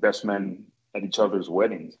were best men at each other's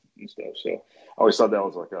weddings and stuff. So I always thought that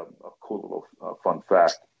was like a cool little fun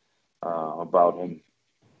fact about him.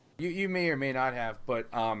 You may or may not have, but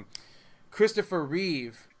Christopher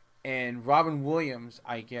Reeve and Robin Williams,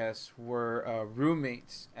 I guess, were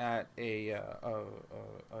roommates at an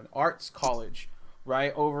arts college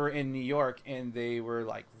right, over in New York, and they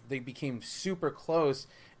became super close.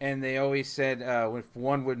 And they always said if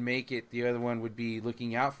one would make it, the other one would be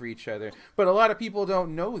looking out for each other. But a lot of people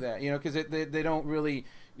don't know that, because they don't really,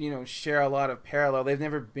 share a lot of parallel. They've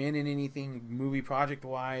never been in anything movie project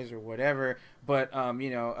wise or whatever. But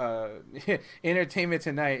Entertainment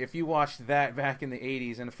Tonight, if you watched that back in the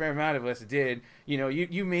 80s, and a fair amount of us did,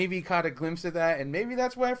 you maybe caught a glimpse of that, and maybe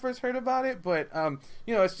that's why I first heard about it. But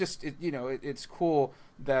it's just it's cool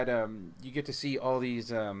that you get to see all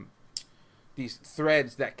these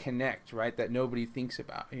threads that connect, right, that nobody thinks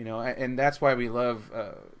about, and that's why we love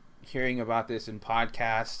hearing about this in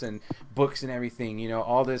podcasts and books and everything,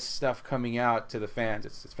 all this stuff coming out to the fans.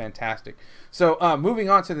 It's fantastic. So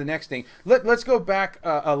moving on to the next thing, let's go back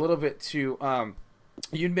a little bit to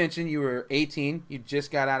you mentioned you were 18, you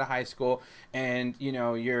just got out of high school, and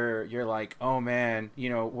you're like, oh man,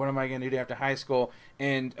 what am I going to do after high school?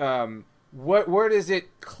 And where does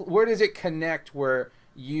it connect where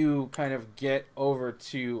you kind of get over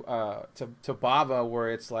to Baba,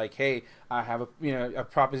 where it's like, hey, I have a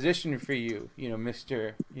proposition for you,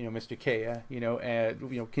 Mr. K,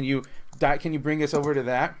 can you bring us over to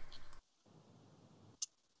that?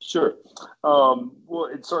 Sure. Well,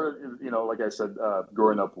 it's sort of, like I said,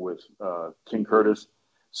 growing up with King Curtis.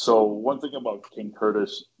 So one thing about King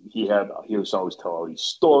Curtis, he was always tell all these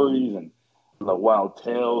stories and the wild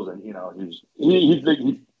tales, and he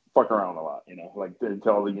fuck around a lot, like they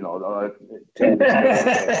tell tales.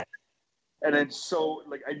 And then so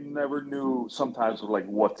like I never knew sometimes like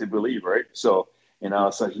what to believe, right? So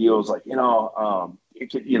so he was like,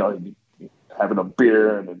 having a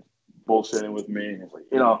beer and then bullshitting with me, and it's like,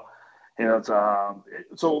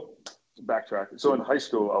 so to backtrack. So in high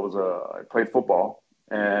school, I played football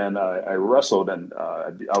and I wrestled, and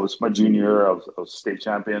I was my junior year. I was state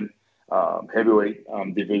champion, heavyweight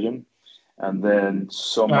division. And then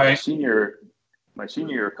so my senior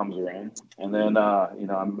year comes around, and then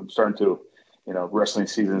I'm starting to, wrestling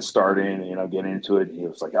season starting, getting into it. He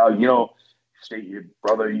was like, oh, you're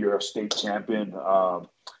a state champion.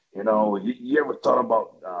 You ever thought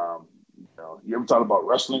about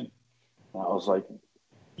wrestling? And I was like,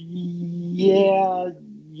 yeah,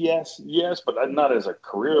 yes, but not as a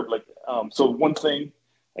career. Like, so one thing,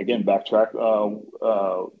 again, backtrack.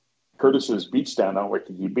 Curtis's beach stand out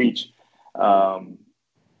Waikiki Beach.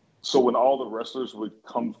 So when all the wrestlers would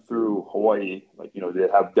come through Hawaii, like,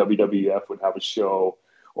 they'd have WWF would have a show,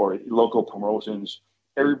 or local promotions,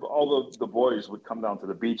 all the boys would come down to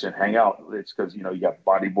the beach and hang out. It's because, you got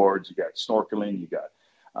bodyboards, you got snorkeling, you got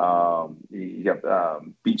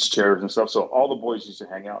beach chairs and stuff. So all the boys used to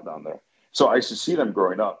hang out down there. So I used to see them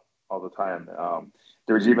growing up all the time.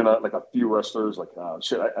 There was even a few wrestlers like I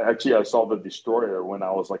saw the Destroyer when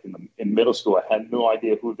I was like in middle school. I had no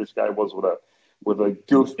idea who this guy was with a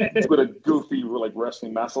goofy like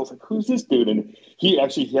wrestling mask. I was like, who's this dude? And he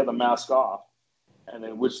had the mask off, and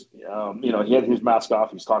then he had his mask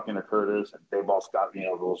off. He's talking to Curtis, and they both got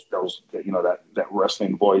that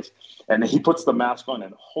wrestling voice. And then he puts the mask on,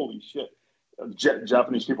 and holy shit,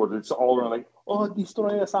 Japanese people, it's all around like, oh,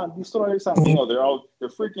 Destroyer-san. They're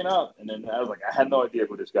freaking out. And then I was like, I had no idea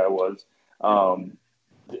who this guy was.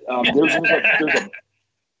 There's a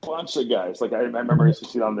bunch of guys. Like I remember I used to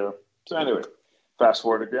see down there. So anyway, fast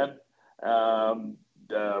forward again.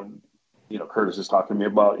 Curtis is talking to me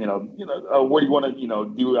about, what do you want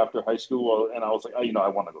to, do after high school? And I was like, I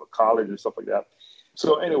want to go to college and stuff like that.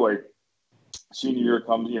 So anyway, senior year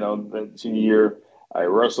comes, the senior year, I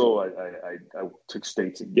wrestle. I took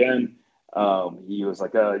states again. He was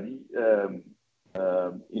like, I'm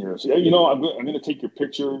going to take your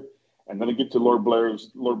picture. I'm going to get to Lord Blair's.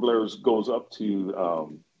 Lord Blair's goes up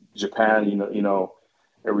to Japan,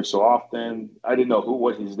 every so often. I didn't know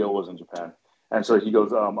what his deal was in Japan. And so he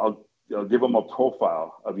goes, I'll give him a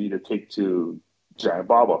profile of you to take to Giant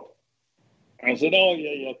Baba. And I said, oh,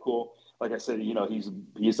 yeah, cool. Like I said, he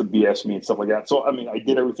used to BS me and stuff like that. So, I mean, I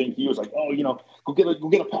did everything. He was like, oh, go get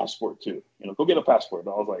a passport too. Go get a passport.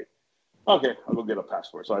 And I was like, okay, I'll go get a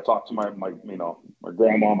passport. So I talked to my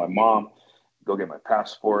grandma, my mom, go get my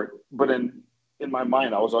passport. But in my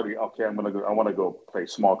mind, I was already, okay, I want to go play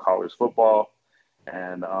small college football.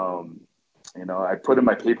 And, I put in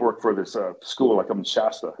my paperwork for this school, like I'm in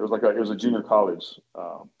Shasta. It was a junior college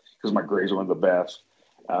because my grades weren't the best,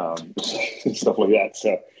 stuff like that.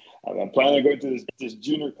 So I'm planning on going to this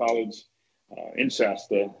junior college in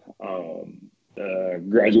Shasta.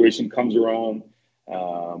 Graduation comes around.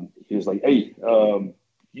 He was like, hey,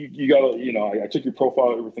 you gotta, I took your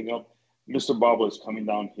profile, everything up. Mr. Baba is coming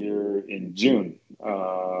down here in June.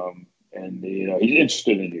 And he's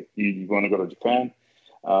interested in you. You want to go to Japan?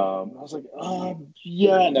 I was like,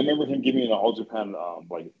 yeah. And I remember him giving me an All Japan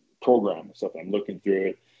like program and stuff. I'm looking through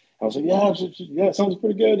it. I was like, yeah, it sounds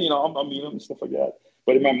pretty good. I'll meet him and stuff like that.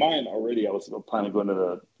 But in my mind already, I was planning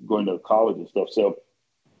on going to college and stuff. So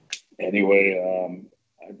anyway,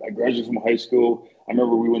 I graduated from high school. I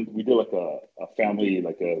remember we did like a family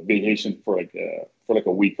like a vacation for like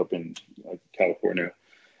a week up in California.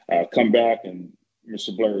 Come back and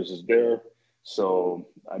Mr. Blair's is there. So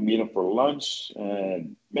I meet him for lunch,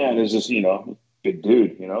 and man, it's just big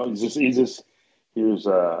dude. He was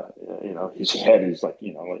his head is like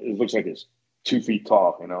it looks like it's 2 feet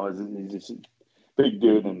tall. He's just a big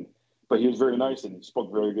dude, but he was very nice and he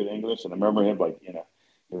spoke very good English. And I remember him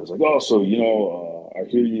he was like, oh, so I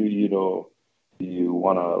hear you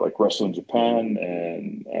want to like wrestle in Japan,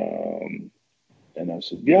 and I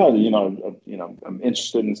said, yeah, I'm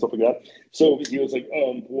interested and stuff like that. So he was like,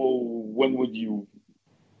 well, when would you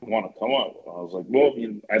want to come up? I was like, well,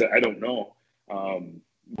 I don't know.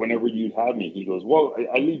 Whenever you have me. He goes, well,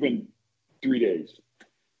 I leave in 3 days.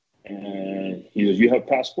 And he goes, you have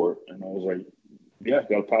passport? And I was like, yeah, I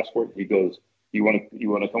got a passport. He goes, you want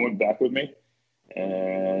to come back with me?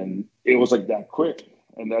 And it was like that quick.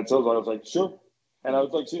 And I was like, sure. And I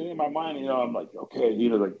was like sitting in my mind, I'm like, okay,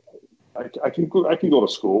 like, I can go to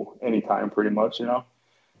school anytime, pretty much,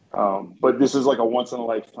 But this is like a once in a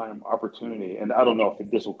lifetime opportunity, and I don't know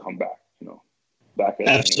if this will come back, back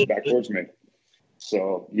towards me.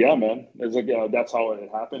 So yeah, man, it's like that's how it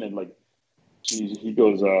happened, and like he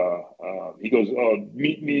goes,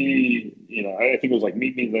 meet me, I think it was like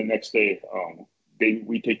meet me the next day.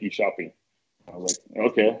 We take you shopping. I was like,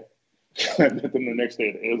 okay. And then the next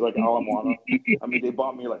day, it was like all I wanted. I mean, they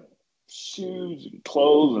bought me like shoes and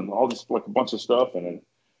clothes and all this like a bunch of stuff, and then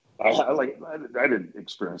I didn't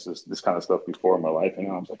experience this kind of stuff before in my life,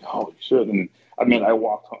 and I was like, holy shit! And I mean, I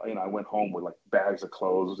went home with like bags of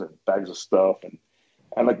clothes and bags of stuff, and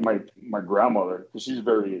like my grandmother, because she's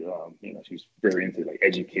very she's very into like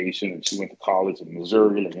education, and she went to college in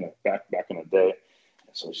Missouri, back in the day.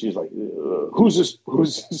 So she's like, who's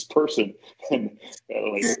this person? And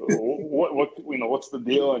like, what's the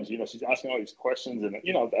deal? And she's asking all these questions. And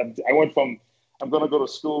I went from I'm gonna go to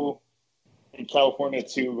school in California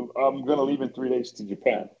to I'm gonna leave in 3 days to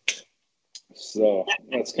Japan. So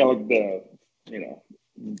it's kind of like the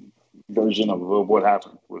version of what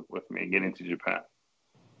happened with me getting to Japan.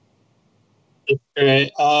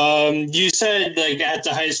 Right. You said like at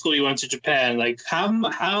the high school you went to Japan. Like how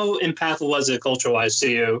impactful was it culture wise to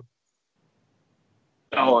you?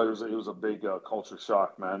 Oh, it was a big culture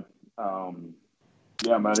shock, man.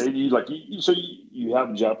 Yeah, man. You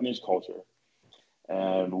have Japanese culture,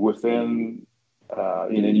 and within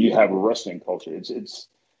you have a wrestling culture. It's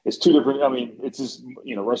two different. I mean, it's just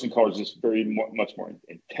wrestling culture is just much more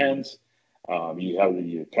intense. You have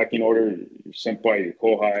your pecking order, your senpai, your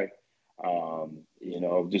kohai.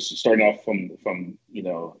 Just starting off from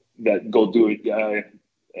that go do it guy,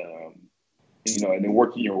 and then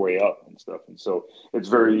working your way up and stuff. And so it's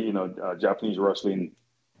very Japanese wrestling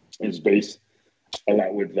is based a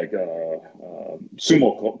lot with like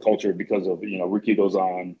sumo culture because of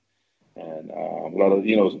Rikidozan and a lot of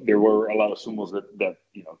there were a lot of sumos that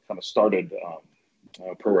kind of started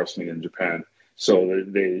pro wrestling in Japan. So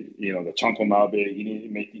they the chanko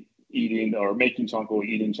nabe, making chanko,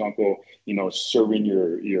 eating chanko, serving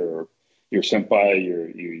your senpai,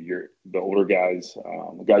 the older guys,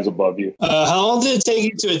 the guys above you. How long did it take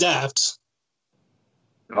you to adapt?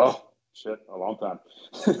 Oh shit, a long time.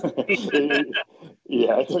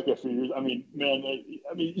 Yeah, it took a few years. I mean, man,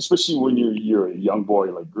 especially when you're a young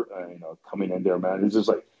boy, like coming in there, man, it's just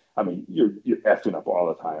like, I mean, you're effing up all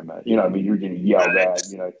the time, man. You're getting yelled at,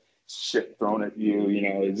 shit thrown at you,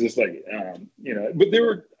 it's just like, but they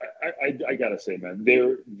were, I gotta say, man,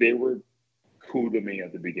 they were cool to me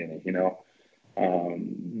at the beginning, they,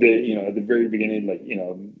 at the very beginning, like,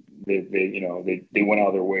 they went out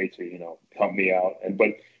of their way to, help me out.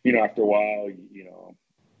 But after a while,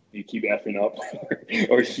 you keep effing up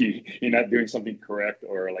or you're not doing something correct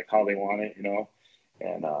or like how they want it,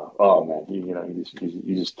 and, oh man,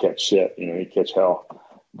 you just catch shit, you catch hell.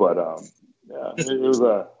 But, yeah,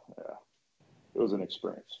 it was an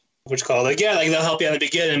experience. Which call like they'll help you in the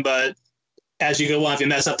beginning, but as you go on, if you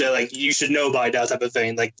mess up, they're like you should know by now type of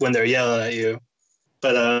thing. Like when they're yelling at you.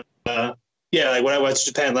 But like when I went to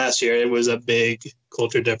Japan last year, it was a big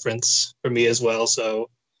culture difference for me as well. So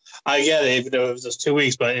I get it, even though it was just 2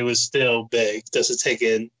 weeks, but it was still big just to take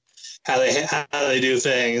in how they do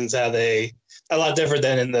things, how they a lot different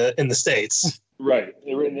than in the States. Right,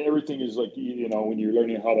 and everything is like when you're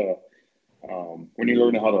learning how to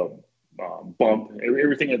bump.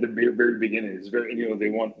 Everything at the very beginning is very, they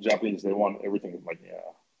want Japanese, they want everything like,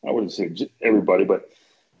 I wouldn't say everybody, but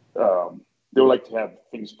they would like to have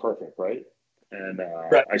things perfect, right? And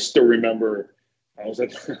Right. I still remember I was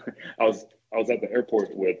at I was at the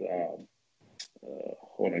airport with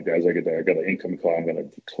hold on guys, I got an incoming call. I'm gonna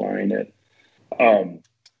decline it. I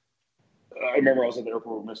remember I was at the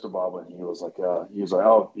airport with Mr. Bob, and he was like, oh,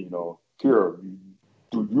 Kira,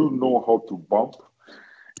 do you know how to bump?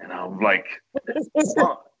 And I'm like,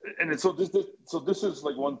 and so this is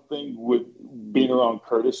like one thing with being around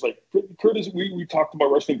Curtis. Like Curtis, we talked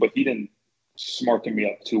about wrestling, but he didn't smarten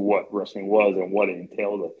me up to what wrestling was and what it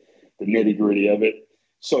entailed, the nitty gritty of it.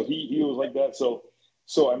 So he was like that. So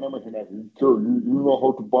I remember him asking, you know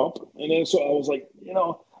how to bump? And then so I was like,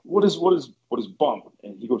 what is bump?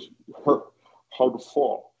 And he goes, how to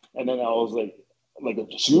fall. And then I was like a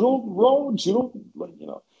judo roll, like,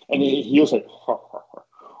 and he was like,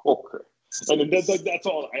 okay. And then that's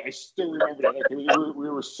all. I still remember that. Like, we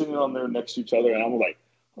were sitting on there next to each other, and I'm like,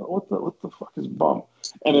 what the fuck is bump?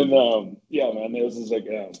 And then yeah, man, it was just like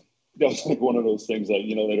that was like one of those things that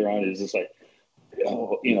later on is just like,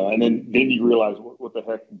 and then you realize what the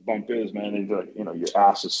heck bump is, man. And like, your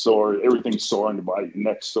ass is sore, everything's sore on your body, your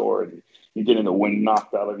neck's sore, and you're getting the wind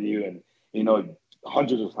knocked out of you, and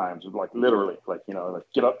hundreds of times, like literally, like like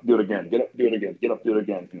get up, do it again, get up, do it again, get up, do it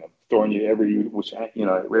again, throwing you every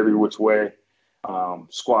which way,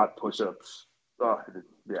 squat, push-ups.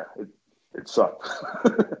 It sucked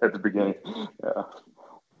at the beginning. Yeah.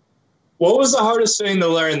 What was the hardest thing to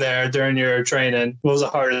learn there during your training? What was the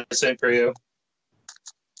hardest thing for you?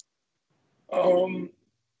 I'd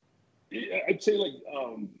say like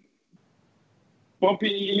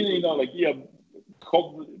bumping,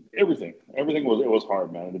 everything. Everything was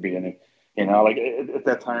hard, man, at the beginning. Like at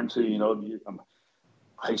that time too, I'm a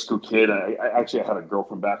high school kid. I actually had a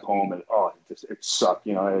girlfriend back home, and it sucked.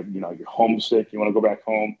 You're homesick. You want to go back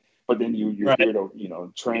home, but then you're right. here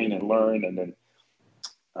to train and learn, and then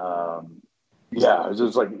it's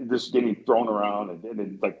just like just getting thrown around, and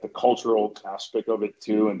then like the cultural aspect of it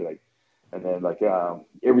too, and then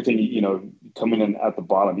everything coming in at the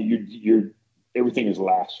bottom, you're everything is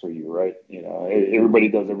last for you, right? Everybody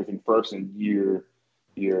does everything first, and you're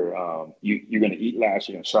going to eat last,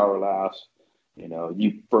 you're going to shower last.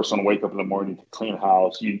 You first want to wake up in the morning to clean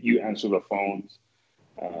house. You answer the phones,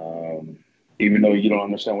 even though you don't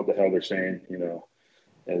understand what the hell they're saying.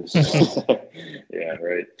 Yeah,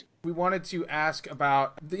 right. We wanted to ask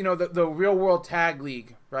about the Real World Tag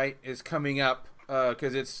League, right, is coming up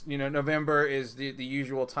because it's November is the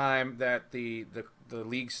usual time that the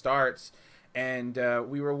league starts. And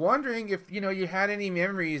we were wondering if you had any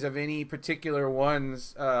memories of any particular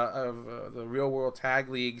ones of the Real World Tag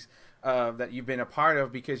Leagues that you've been a part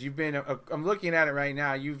of, because you've been I'm looking at it right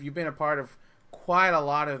now. You've been a part of quite a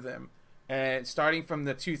lot of them, and starting from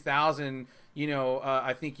the 2000.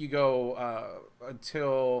 I think you go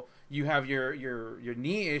until you have your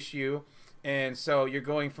knee issue, and so you're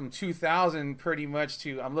going from 2000 pretty much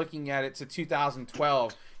to I'm looking at it to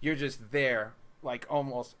 2012. You're just there. Like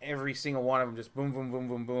almost every single one of them, just boom, boom, boom,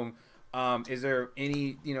 boom, boom. Is there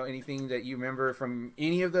any, anything that you remember from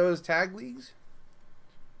any of those tag leagues?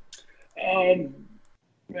 Man,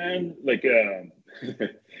 like,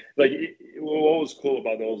 like what was cool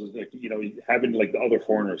about those is like having like the other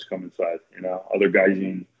foreigners come inside, other guys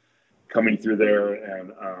coming through there,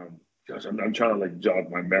 and gosh, I'm trying to like jog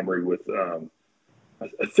my memory with I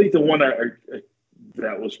think the one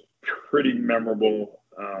that was pretty memorable.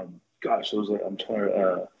 Gosh, it was like I'm trying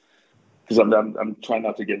because I'm trying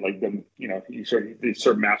not to get like them. They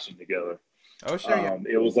start mashing together. Oh sure. Yeah.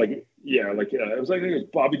 It was like it was like it was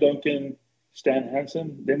Bobby Duncan, Stan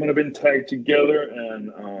Hansen. They might have been tagged together,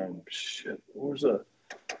 and what was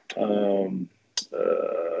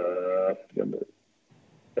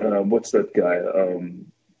what's that guy?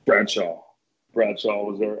 Bradshaw. Bradshaw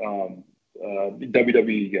was their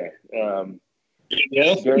WWE guy.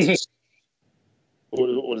 Yeah.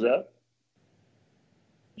 What was that?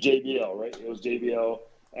 JBL, right? It was JBL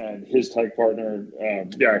and his tag partner. I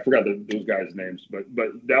forgot those guys' names, but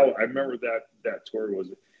that I remember that tour was.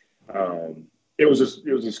 It was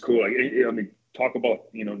just cool. Like I mean, talk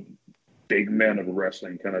about big men of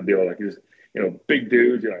wrestling kind of deal. Like he's big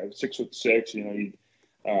dudes, 6'6".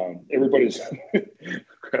 Everybody's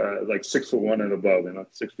like 6'1" and above,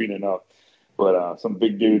 6 feet and up. But some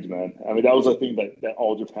big dudes, man. I mean, that was a thing that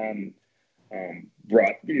All Japan.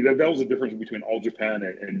 Brought that was the difference between All Japan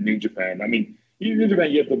and New Japan. I mean, New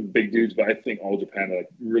Japan, you have the big dudes, but I think All Japan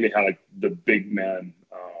really had like the big man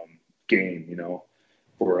game,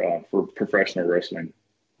 for professional wrestling,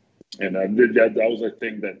 and that was a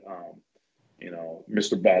thing that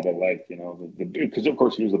Mr. Baba, like, because of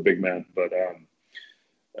course he was a big man, but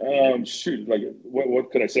shoot, like what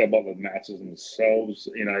could I say about the matches themselves?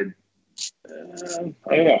 I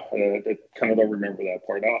don't know. I kind of don't remember that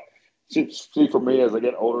part. See, for me, as I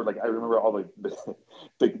get older, like I remember all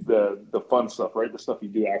the fun stuff, right? The stuff you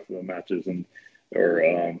do after the matches or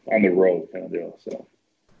on the road kind of deal. So.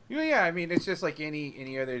 Yeah, I mean, it's just like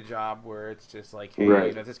any other job where it's just like, hey,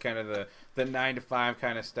 Right. this kind of the 9 to 5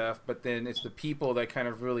 kind of stuff, but then it's the people that kind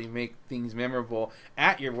of really make things memorable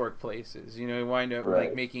at your workplaces. You wind up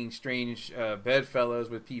like making strange bedfellows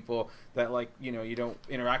with people that like you don't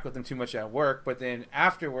interact with them too much at work, but then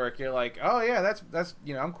after work you're like, oh yeah, that's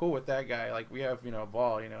I'm cool with that guy. Like we have a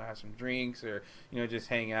ball, have some drinks or just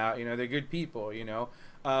hang out. They're good people.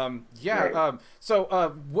 Right.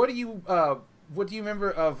 So what do you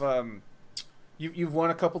remember of you've won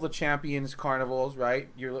a couple of Champions Carnivals, right?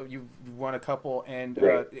 You've won a couple, and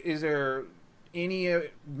is there any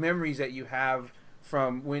memories that you have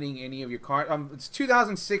from winning any of your it's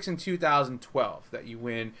 2006 and 2012 that you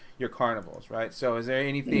win your carnivals, right? So is there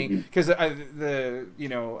anything, because that's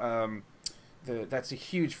a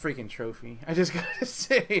huge freaking trophy. I just gotta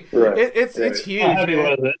say, it's huge. How heavy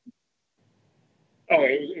was it? Oh,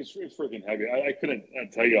 it's freaking heavy. I couldn't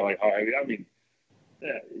tell you like how heavy. I mean,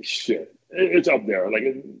 shit, it's up there. Like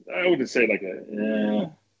I wouldn't say like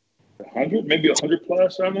 100, maybe 100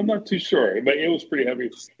 plus. I'm not too sure, but it was pretty heavy.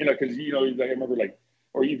 Because like, I remember like,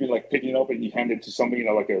 or even like picking it up and you hand it to somebody,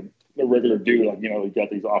 like a regular dude, like you got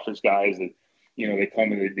these office guys that they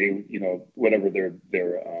come and they whatever their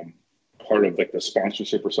part of like the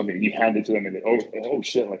sponsorship or something. And you hand it to them and they, oh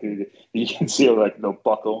shit, like you can see like the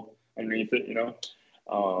buckle underneath it,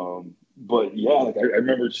 But yeah, like I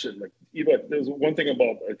remember shit like there's one thing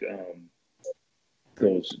about like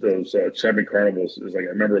those champion carnivals is like I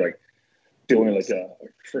remember like doing like a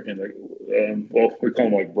freaking like well, we call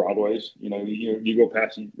them like Broadways. You go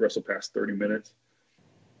past, you wrestle past 30 minutes.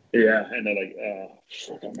 Yeah, and then like I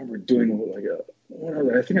remember doing like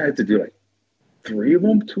I think I had to do like 3 of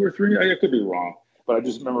them, 2 or 3. I could be wrong, but I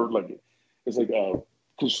just remember like it's like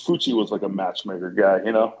because Fucci was like a matchmaker guy,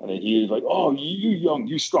 and he was like, "Oh, you young,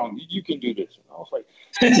 you strong, you can do this." And I was like,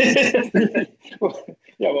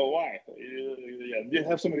 "Yeah, but why? Yeah, you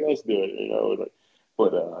have somebody else do it, Like,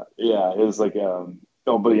 but yeah, it was like,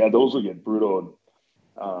 no, but yeah, those would get brutal.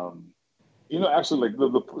 Actually, like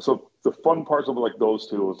so the fun parts of like those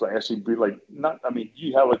two was like actually be like not. I mean,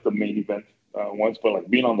 you have like the main event ones, but like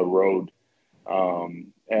being on the road,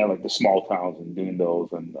 and like the small towns and doing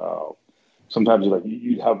those and. Sometimes like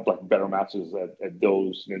you'd have like better matches at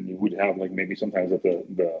those than you would have like maybe sometimes at the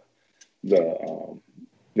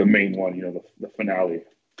main one, the finale.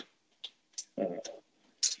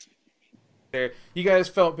 You guys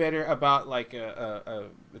felt better about like a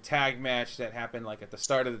tag match that happened like at the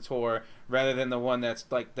start of the tour rather than the one that's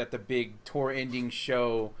like the big tour ending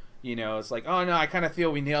show. It's like, oh no, I kind of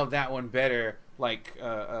feel we nailed that one better like 2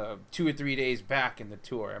 or 3 days back in the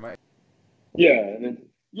tour. Am I? Yeah, and then.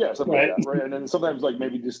 Yeah, something like that, right? And then sometimes, like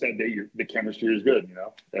maybe just that day, the chemistry is good.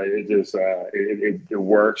 It just it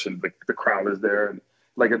works, and the crowd is there. And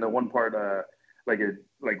like in the one part, like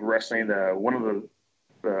wrestling, one of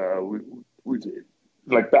we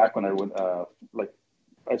like back when I went, like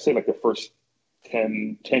I'd say like the first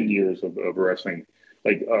 10 years of wrestling,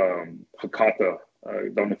 like Hakata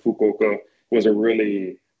down in Fukuoka was a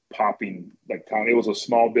really popping like town. It was a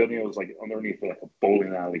small building. It was like underneath like a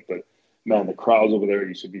bowling alley, but man, the crowds over there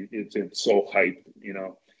it's so hyped,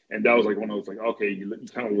 And that was like one of those like, okay, you're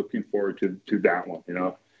kind of looking forward to that one,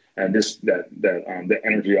 And the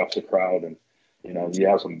energy off the crowd, and you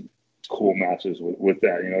have some cool matches with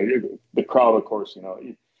that. The crowd, of course,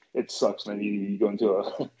 it sucks, man. You go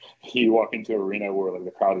into you walk into an arena where like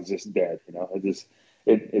the crowd is just dead,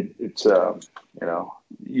 it's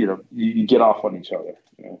you get off on each other,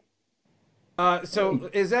 So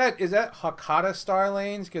is that Hakata Star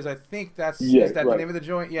Lanes? Because I think is that the name of the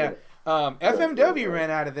joint? Yeah. FMW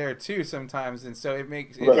ran out of there too sometimes, and so it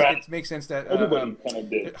makes sense that everybody kind of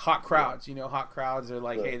did. Hot crowds. Hot crowds are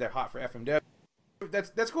like, hey, they're hot for FMW.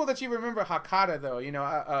 That's cool that you remember Hakata though.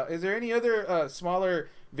 Is there any other smaller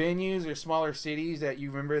venues or smaller cities that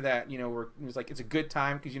you remember that it was like it's a good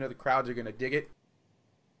time because the crowds are gonna dig it?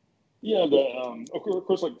 Yeah, of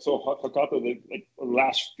course, like so Hakata, like the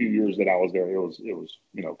last few years that I was there, it was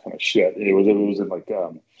kind of shit. It was in like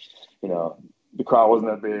the crowd wasn't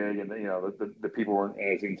that big, and the people weren't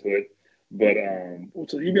as into it. But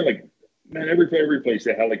so even like man, every place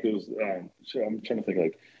they had like those. I'm trying to think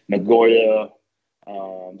like Nagoya,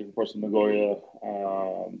 different parts of Nagoya,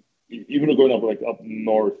 even going up like up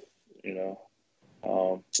north,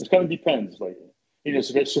 It kind of depends, like,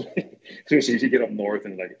 especially if you get up north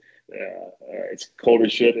and like it's cold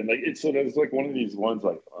as shit, and like it's like one of these ones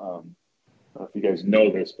like I don't know if you guys know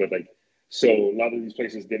this, but like, so a lot of these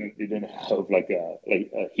places didn't have like a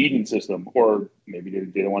heating system, or maybe they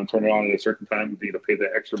didn't want to turn it on at a certain time to pay the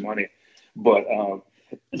extra money. But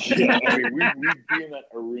yeah, I mean, we'd be in that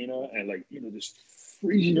arena and like just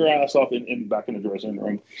freezing your ass off in back in the dressing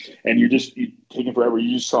room, and you taking forever.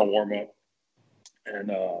 You just try to warm up, and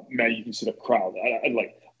man, you can see the crowd.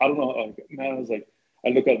 I don't know, man. I was like, I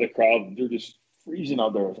look at the crowd, they're just freezing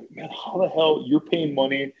out there. I was like, man, how the hell you're paying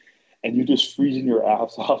money and you're just freezing your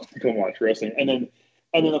ass off to come watch wrestling? And then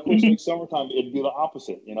of course, like summertime, it'd be the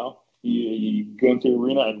opposite. You go into the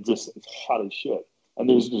arena and it's hot as shit, and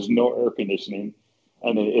there's no air conditioning,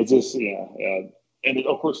 and it's just and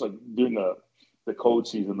of course, like during the cold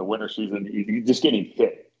season, the winter season, you're just getting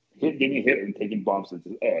hit and taking bumps.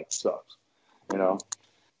 It sucks,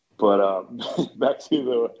 But back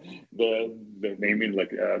to the naming, like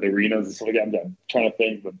the arenas and stuff like that. I'm trying to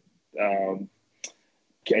think, but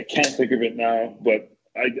I can't think of it now. But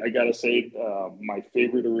I gotta say, my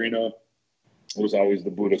favorite arena was always the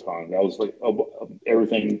Budokan. That was like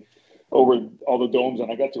everything over all the domes,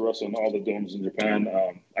 and I got to wrestle in all the domes in Japan.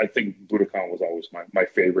 I think Budokan was always my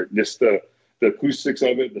favorite. Just the acoustics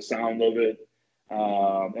of it, the sound of it.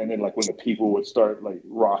 And then like when the people would start like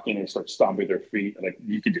rocking and start stomping their feet, like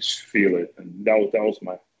you could just feel it, and that was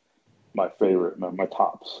my favorite, my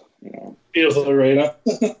tops. Beautiful arena.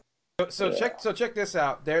 So check this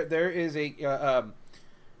out. There is a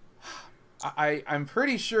I'm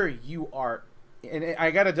pretty sure you are, and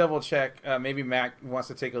I got to double check. Maybe Mac wants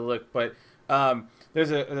to take a look, but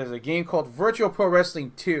there's a game called Virtual Pro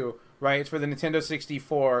Wrestling 2, right? It's for the Nintendo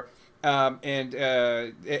 64. And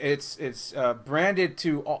it's branded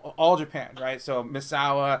to all Japan, right? So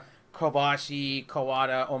Misawa, Kobashi,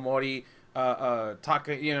 Kawada, Omori,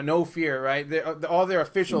 Taka, No Fear, right? All their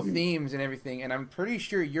official themes and everything. And I'm pretty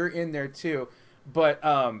sure you're in there too. But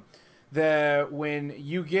when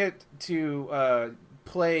you get to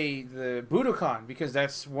play the Budokan, because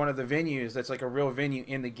that's one of the venues that's like a real venue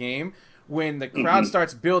in the game, when the crowd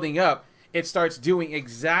starts building up, it starts doing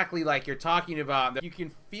exactly like you're talking about. You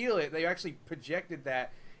can feel it. They actually projected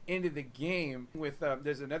that into the game. With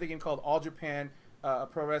there's another game called All Japan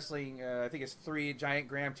Pro Wrestling. I think it's 3 Giant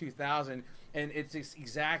Graham 2000, and it's this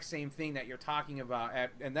exact same thing that you're talking about.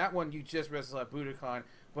 And that one you just wrestled at Budokan,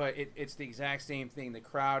 but it's the exact same thing. The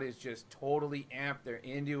crowd is just totally amped. They're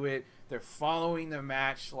into it. They're following the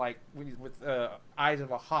match like with eyes of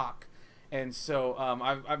a hawk. And so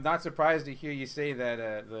I'm not surprised to hear you say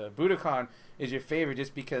that the Budokan is your favorite,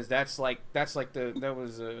 just because that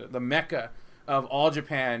was the mecca of All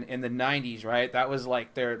Japan in the 90s, right? That was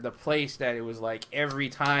like the place that it was like every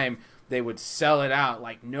time they would sell it out,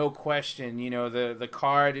 like no question. The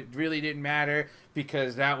card, it really didn't matter,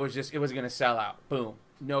 because that was just, it was going to sell out. Boom.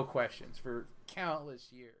 No questions for countless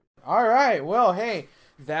years. All right. Well, hey.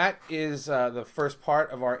 That is the first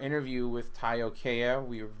part of our interview with Taiyo Kea.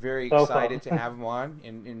 We are very excited to have him on,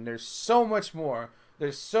 and there's so much more.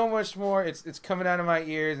 There's so much more. It's coming out of my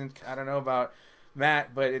ears, and I don't know about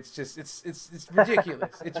Matt, but it's just it's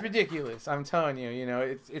ridiculous. It's ridiculous. I'm telling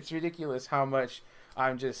you, it's ridiculous how much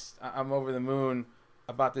I'm over the moon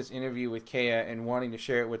about this interview with Kea and wanting to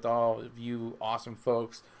share it with all of you awesome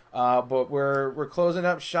folks. But we're closing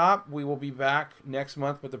up shop. We will be back next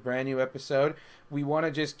month with a brand new episode. We want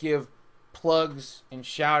to just give plugs and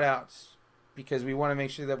shout outs, because we want to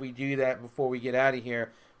make sure that we do that before we get out of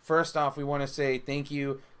here. First off, we want to say thank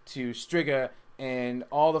you to Striga and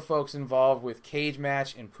all the folks involved with Cage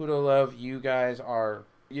Match and Puto Love. You guys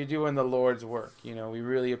you're doing the Lord's work. We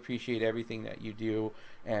really appreciate everything that you do.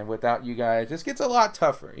 And without you guys, this gets a lot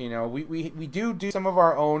tougher. We do some of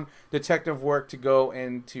our own detective work to go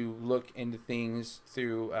and to look into things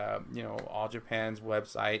through, All Japan's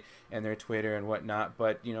website and their Twitter and whatnot.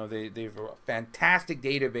 But, they've a fantastic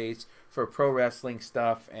database for pro wrestling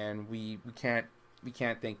stuff, and we can't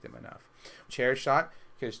thank them enough. Chair Shot,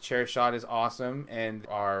 because Chair Shot is awesome and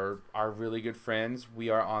are really good friends. We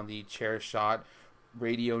are on the Chair Shot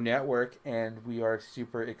radio network, and we are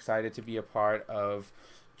super excited to be a part of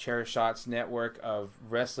Chair Shot's network of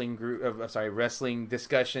wrestling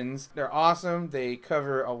discussions. They're awesome. They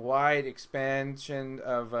cover a wide expansion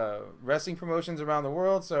of wrestling promotions around the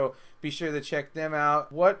world, so be sure to check them out.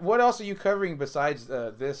 What else are you covering besides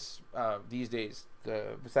these days,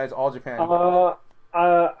 besides All Japan?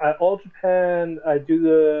 At All Japan, I do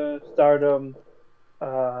the Stardom.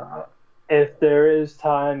 If there is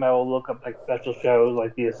time, I will look up like special shows,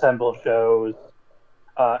 like the Assemble shows.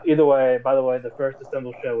 Either way, by the way, the first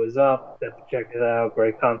Assemble show is up. Definitely check it out.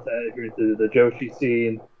 Great content if you're into the Joshi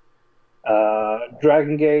scene.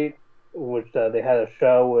 Dragon Gate, which they had a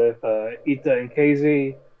show with Ita and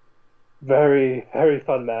KZ. Very, very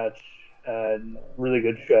fun match and really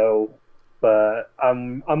good show. But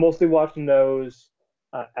I'm mostly watching those.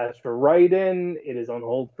 As for Raiden, it is on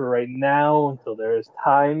hold for right now until there is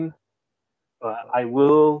time. But I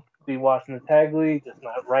will be watching the Tag League, just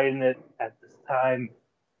not writing it at this time.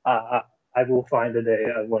 I will find a day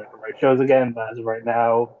when I can write shows again, but as of right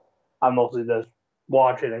now, I'm mostly just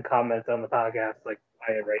watching and comment on the podcast like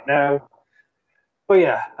I am right now. But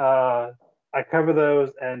yeah, I cover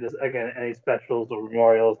those, and just again, any specials or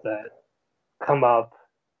memorials that come up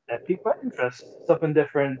that pique my interest, something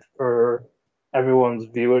different for everyone's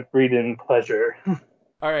reading pleasure.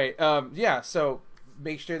 All right. Yeah. So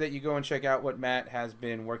make sure that you go and check out what Matt has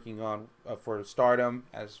been working on for Stardom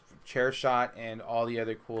as Chair Shot and all the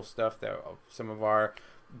other cool stuff that some of our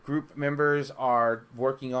group members are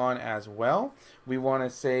working on as well. We want to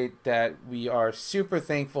say that we are super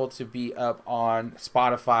thankful to be up on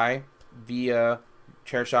Spotify via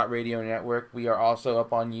Chairshot Radio Network. We are also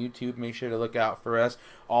up on YouTube. Make sure to look out for us.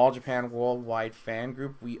 All Japan Worldwide Fan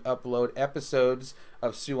Group. We upload episodes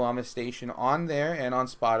of Suwama Station on there and on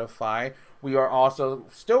Spotify. We are also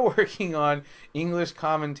still working on English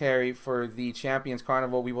commentary for the Champions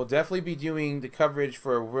Carnival. We will definitely be doing the coverage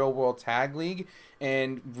for Real World Tag League,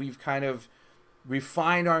 and we've kind of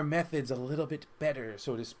refined our methods a little bit better,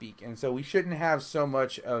 so to speak. And so we shouldn't have so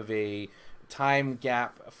much of a time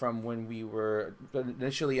gap from when we were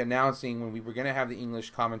initially announcing when we were going to have the English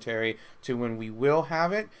commentary to when we will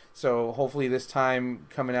have it. So hopefully this time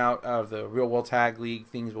coming out of the Real World Tag League,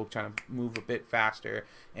 things will kind of move a bit faster.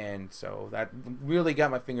 And so that really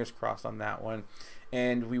got my fingers crossed on that one.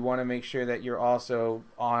 And we want to make sure that you're also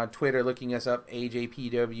on Twitter looking us up,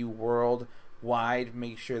 AJPW Worldwide.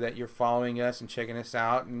 Make sure that you're following us and checking us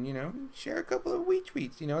out, and share a couple of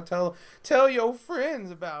tweets. Tell your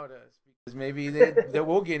friends about us. Maybe they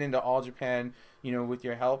will get into All Japan, with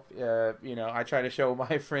your help. I try to show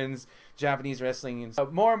my friends Japanese wrestling.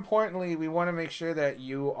 And more importantly, we want to make sure that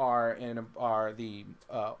you are in the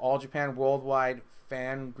All Japan Worldwide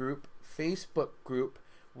Fan Group Facebook group.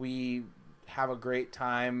 We have a great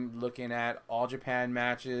time looking at All Japan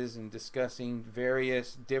matches and discussing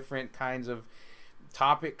various different kinds of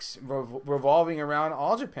topics revolving around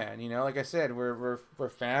All Japan. Like I said, we're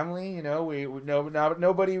family.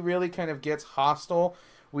 Nobody really kind of gets hostile.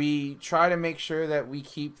 We try to make sure that we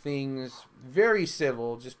keep things very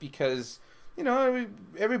civil, just because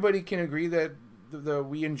everybody can agree that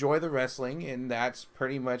we enjoy the wrestling, and that's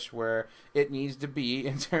pretty much where it needs to be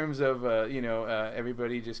in terms of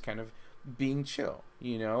everybody just kind of being chill.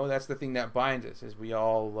 That's the thing that binds us, is we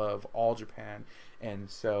all love All Japan.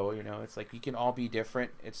 And so, it's like we can all be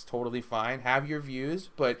different. It's totally fine. Have your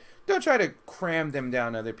views, but don't try to cram them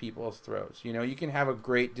down other people's throats. You can have a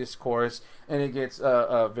great discourse, and it gets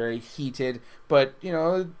very heated, but,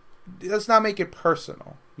 let's not make it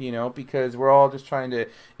personal, because we're all just trying to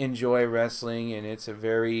enjoy wrestling, and it's a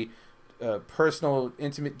very personal,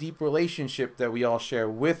 intimate, deep relationship that we all share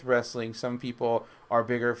with wrestling. Some people are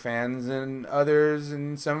bigger fans than others,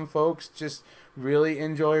 and some folks just really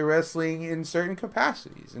enjoy wrestling in certain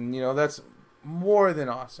capacities, and that's more than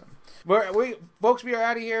awesome. Folks, we are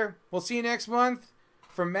out of here. We'll see you next month.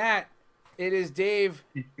 For Matt, it is Dave.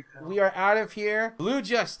 We are out of here. Blue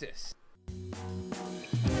Justice.